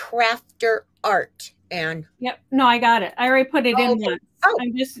iCrafter Art. And yep, no, I got it. I already put it in once.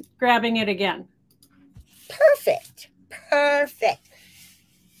 I'm just grabbing it again. Perfect.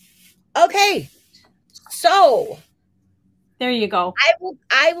 Okay, so there you go.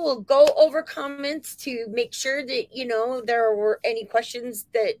 I will go over comments to make sure that you know there were any questions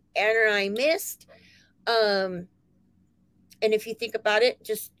that Anna and I missed. And if you think about it,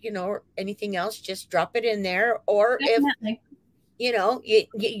 just you know, anything else, just drop it in there. Or definitely. If you know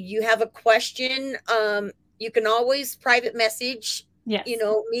you have a question, you can always private message. Yes. You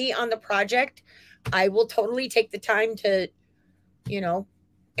know me on the project. I will totally take the time to, you know,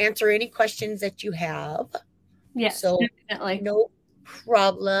 answer any questions that you have. Yes, so definitely. No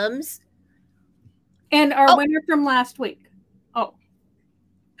problems. And our winner from last week. Oh.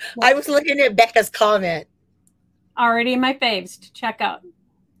 I was looking at Becca's comment. Already in my faves to check out.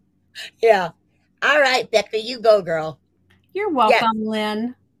 Yeah. All right, Becca, you go, girl. You're welcome,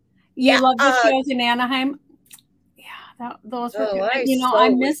 Lynn. You love the shows in Anaheim. Yeah, those were good. You know, I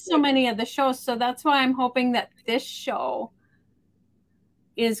missed so many of the shows, so that's why I'm hoping that this show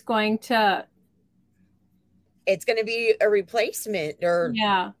is going to. It's going to be a replacement or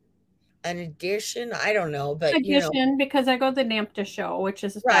an addition. I don't know, but addition because I go to the NAMTA show, which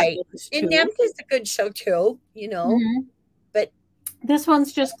is right. And NAMTA is a good show too, you know. But this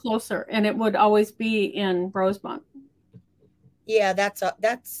one's just closer, and it would always be in Rosemont. Yeah, that's how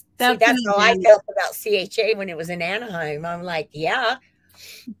I Definitely. felt about CHA when it was in Anaheim. I'm like, yeah,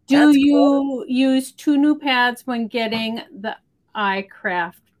 Do that's cool. you use 2 new pads when getting the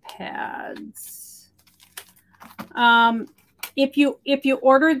iCraft pads? If you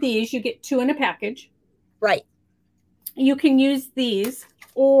order these, you get 2 in a package. Right. You can use these,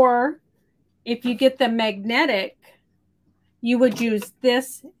 or if you get the magnetic, you would use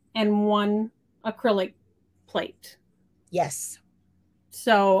this and 1 acrylic plate. Yes.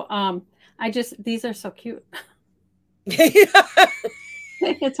 So these are so cute. We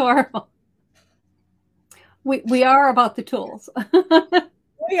It's horrible. We are about the tools.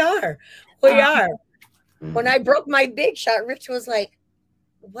 are. We are. When I broke my Big Shot, Rich was like,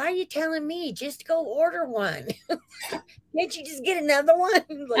 why are you telling me? Just go order one. Can't you just get another one?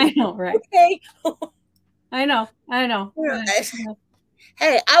 Like, I know, right? Okay. I know.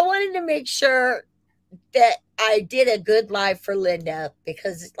 Hey, I wanted to make sure that I did a good live for Linda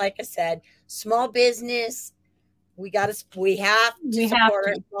because, like I said, small business. We have to support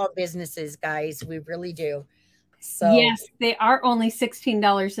our small businesses, guys. We really do. So yes, they are only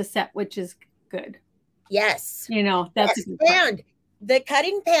 $16 a set, which is good. Yes, that's a good price. And the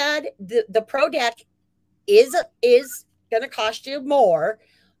cutting pad, the Pro Deck, is going to cost you more,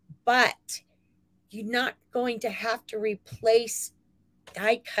 but you're not going to have to replace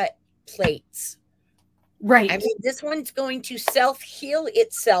die cut plates. Right. I mean, this one's going to self-heal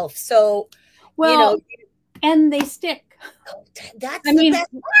itself. So, and they stick. That's the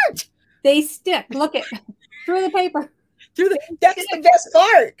best part. They stick. Look at through the paper. That's the best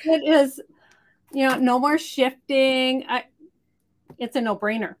part. It is, no more shifting. It's a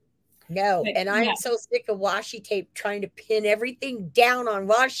no-brainer. No, and I'm so sick of washi tape trying to pin everything down on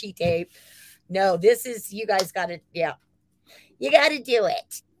washi tape. No, this is, you guys got to, you got to do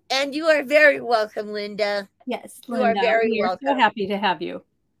it. And you are very welcome, Linda. Yes, Linda. You are very welcome. So happy to have you.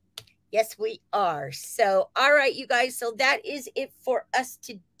 Yes, we are. So, all right, you guys. So that is it for us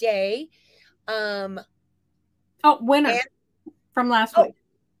today. Winner from last week.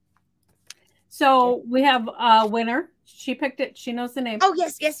 So we have a winner. She picked it. She knows the name. Oh,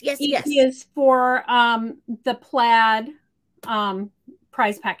 yes. It is for the plaid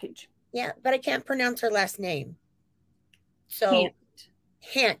prize package. Yeah, but I can't pronounce her last name. So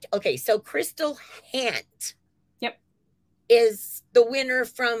Hant. Okay, so Crystal Hant. Yep. Is the winner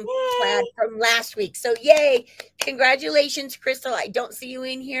from plaid from last week. So yay. Congratulations, Crystal. I don't see you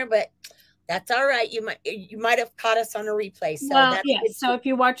in here, but that's all right. You might have caught us on a replay. So so if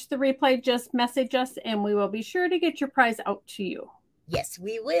you watch the replay, just message us and we will be sure to get your prize out to you. Yes,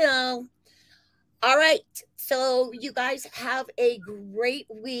 we will. All right. So you guys have a great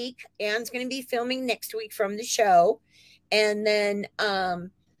week. Anne's going to be filming next week from the show. And then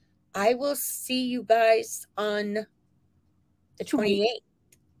I will see you guys on the 28th.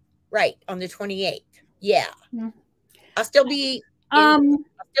 Right, on the 28th. Yeah. Mm-hmm. I'll still be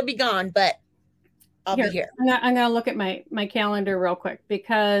gone, but I'll be here. I'm going to look at my calendar real quick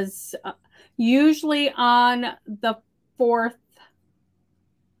because usually on the 4th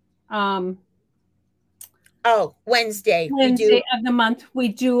Wednesday of the month we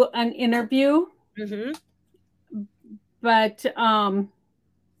do an interview. Mm-hmm. But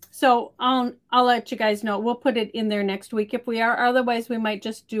so I'll let you guys know. We'll put it in there next week if we are. Otherwise, we might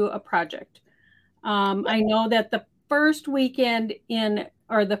just do a project. I know that the first weekend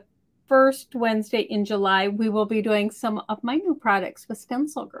the first Wednesday in July, we will be doing some of my new products with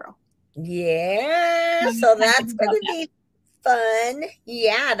Stencil Girl. Yeah, so that's going to be fun.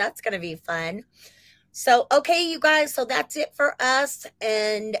 Yeah, that's going to be fun. So, okay, you guys, so that's it for us.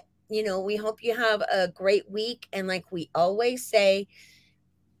 And, we hope you have a great week. And like we always say,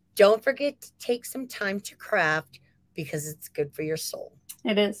 don't forget to take some time to craft because it's good for your soul.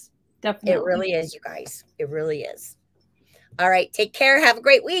 It is. Definitely. It really is, you guys. It really is. All right. Take care. Have a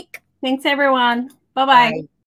great week. Thanks, everyone. Bye-bye. Bye.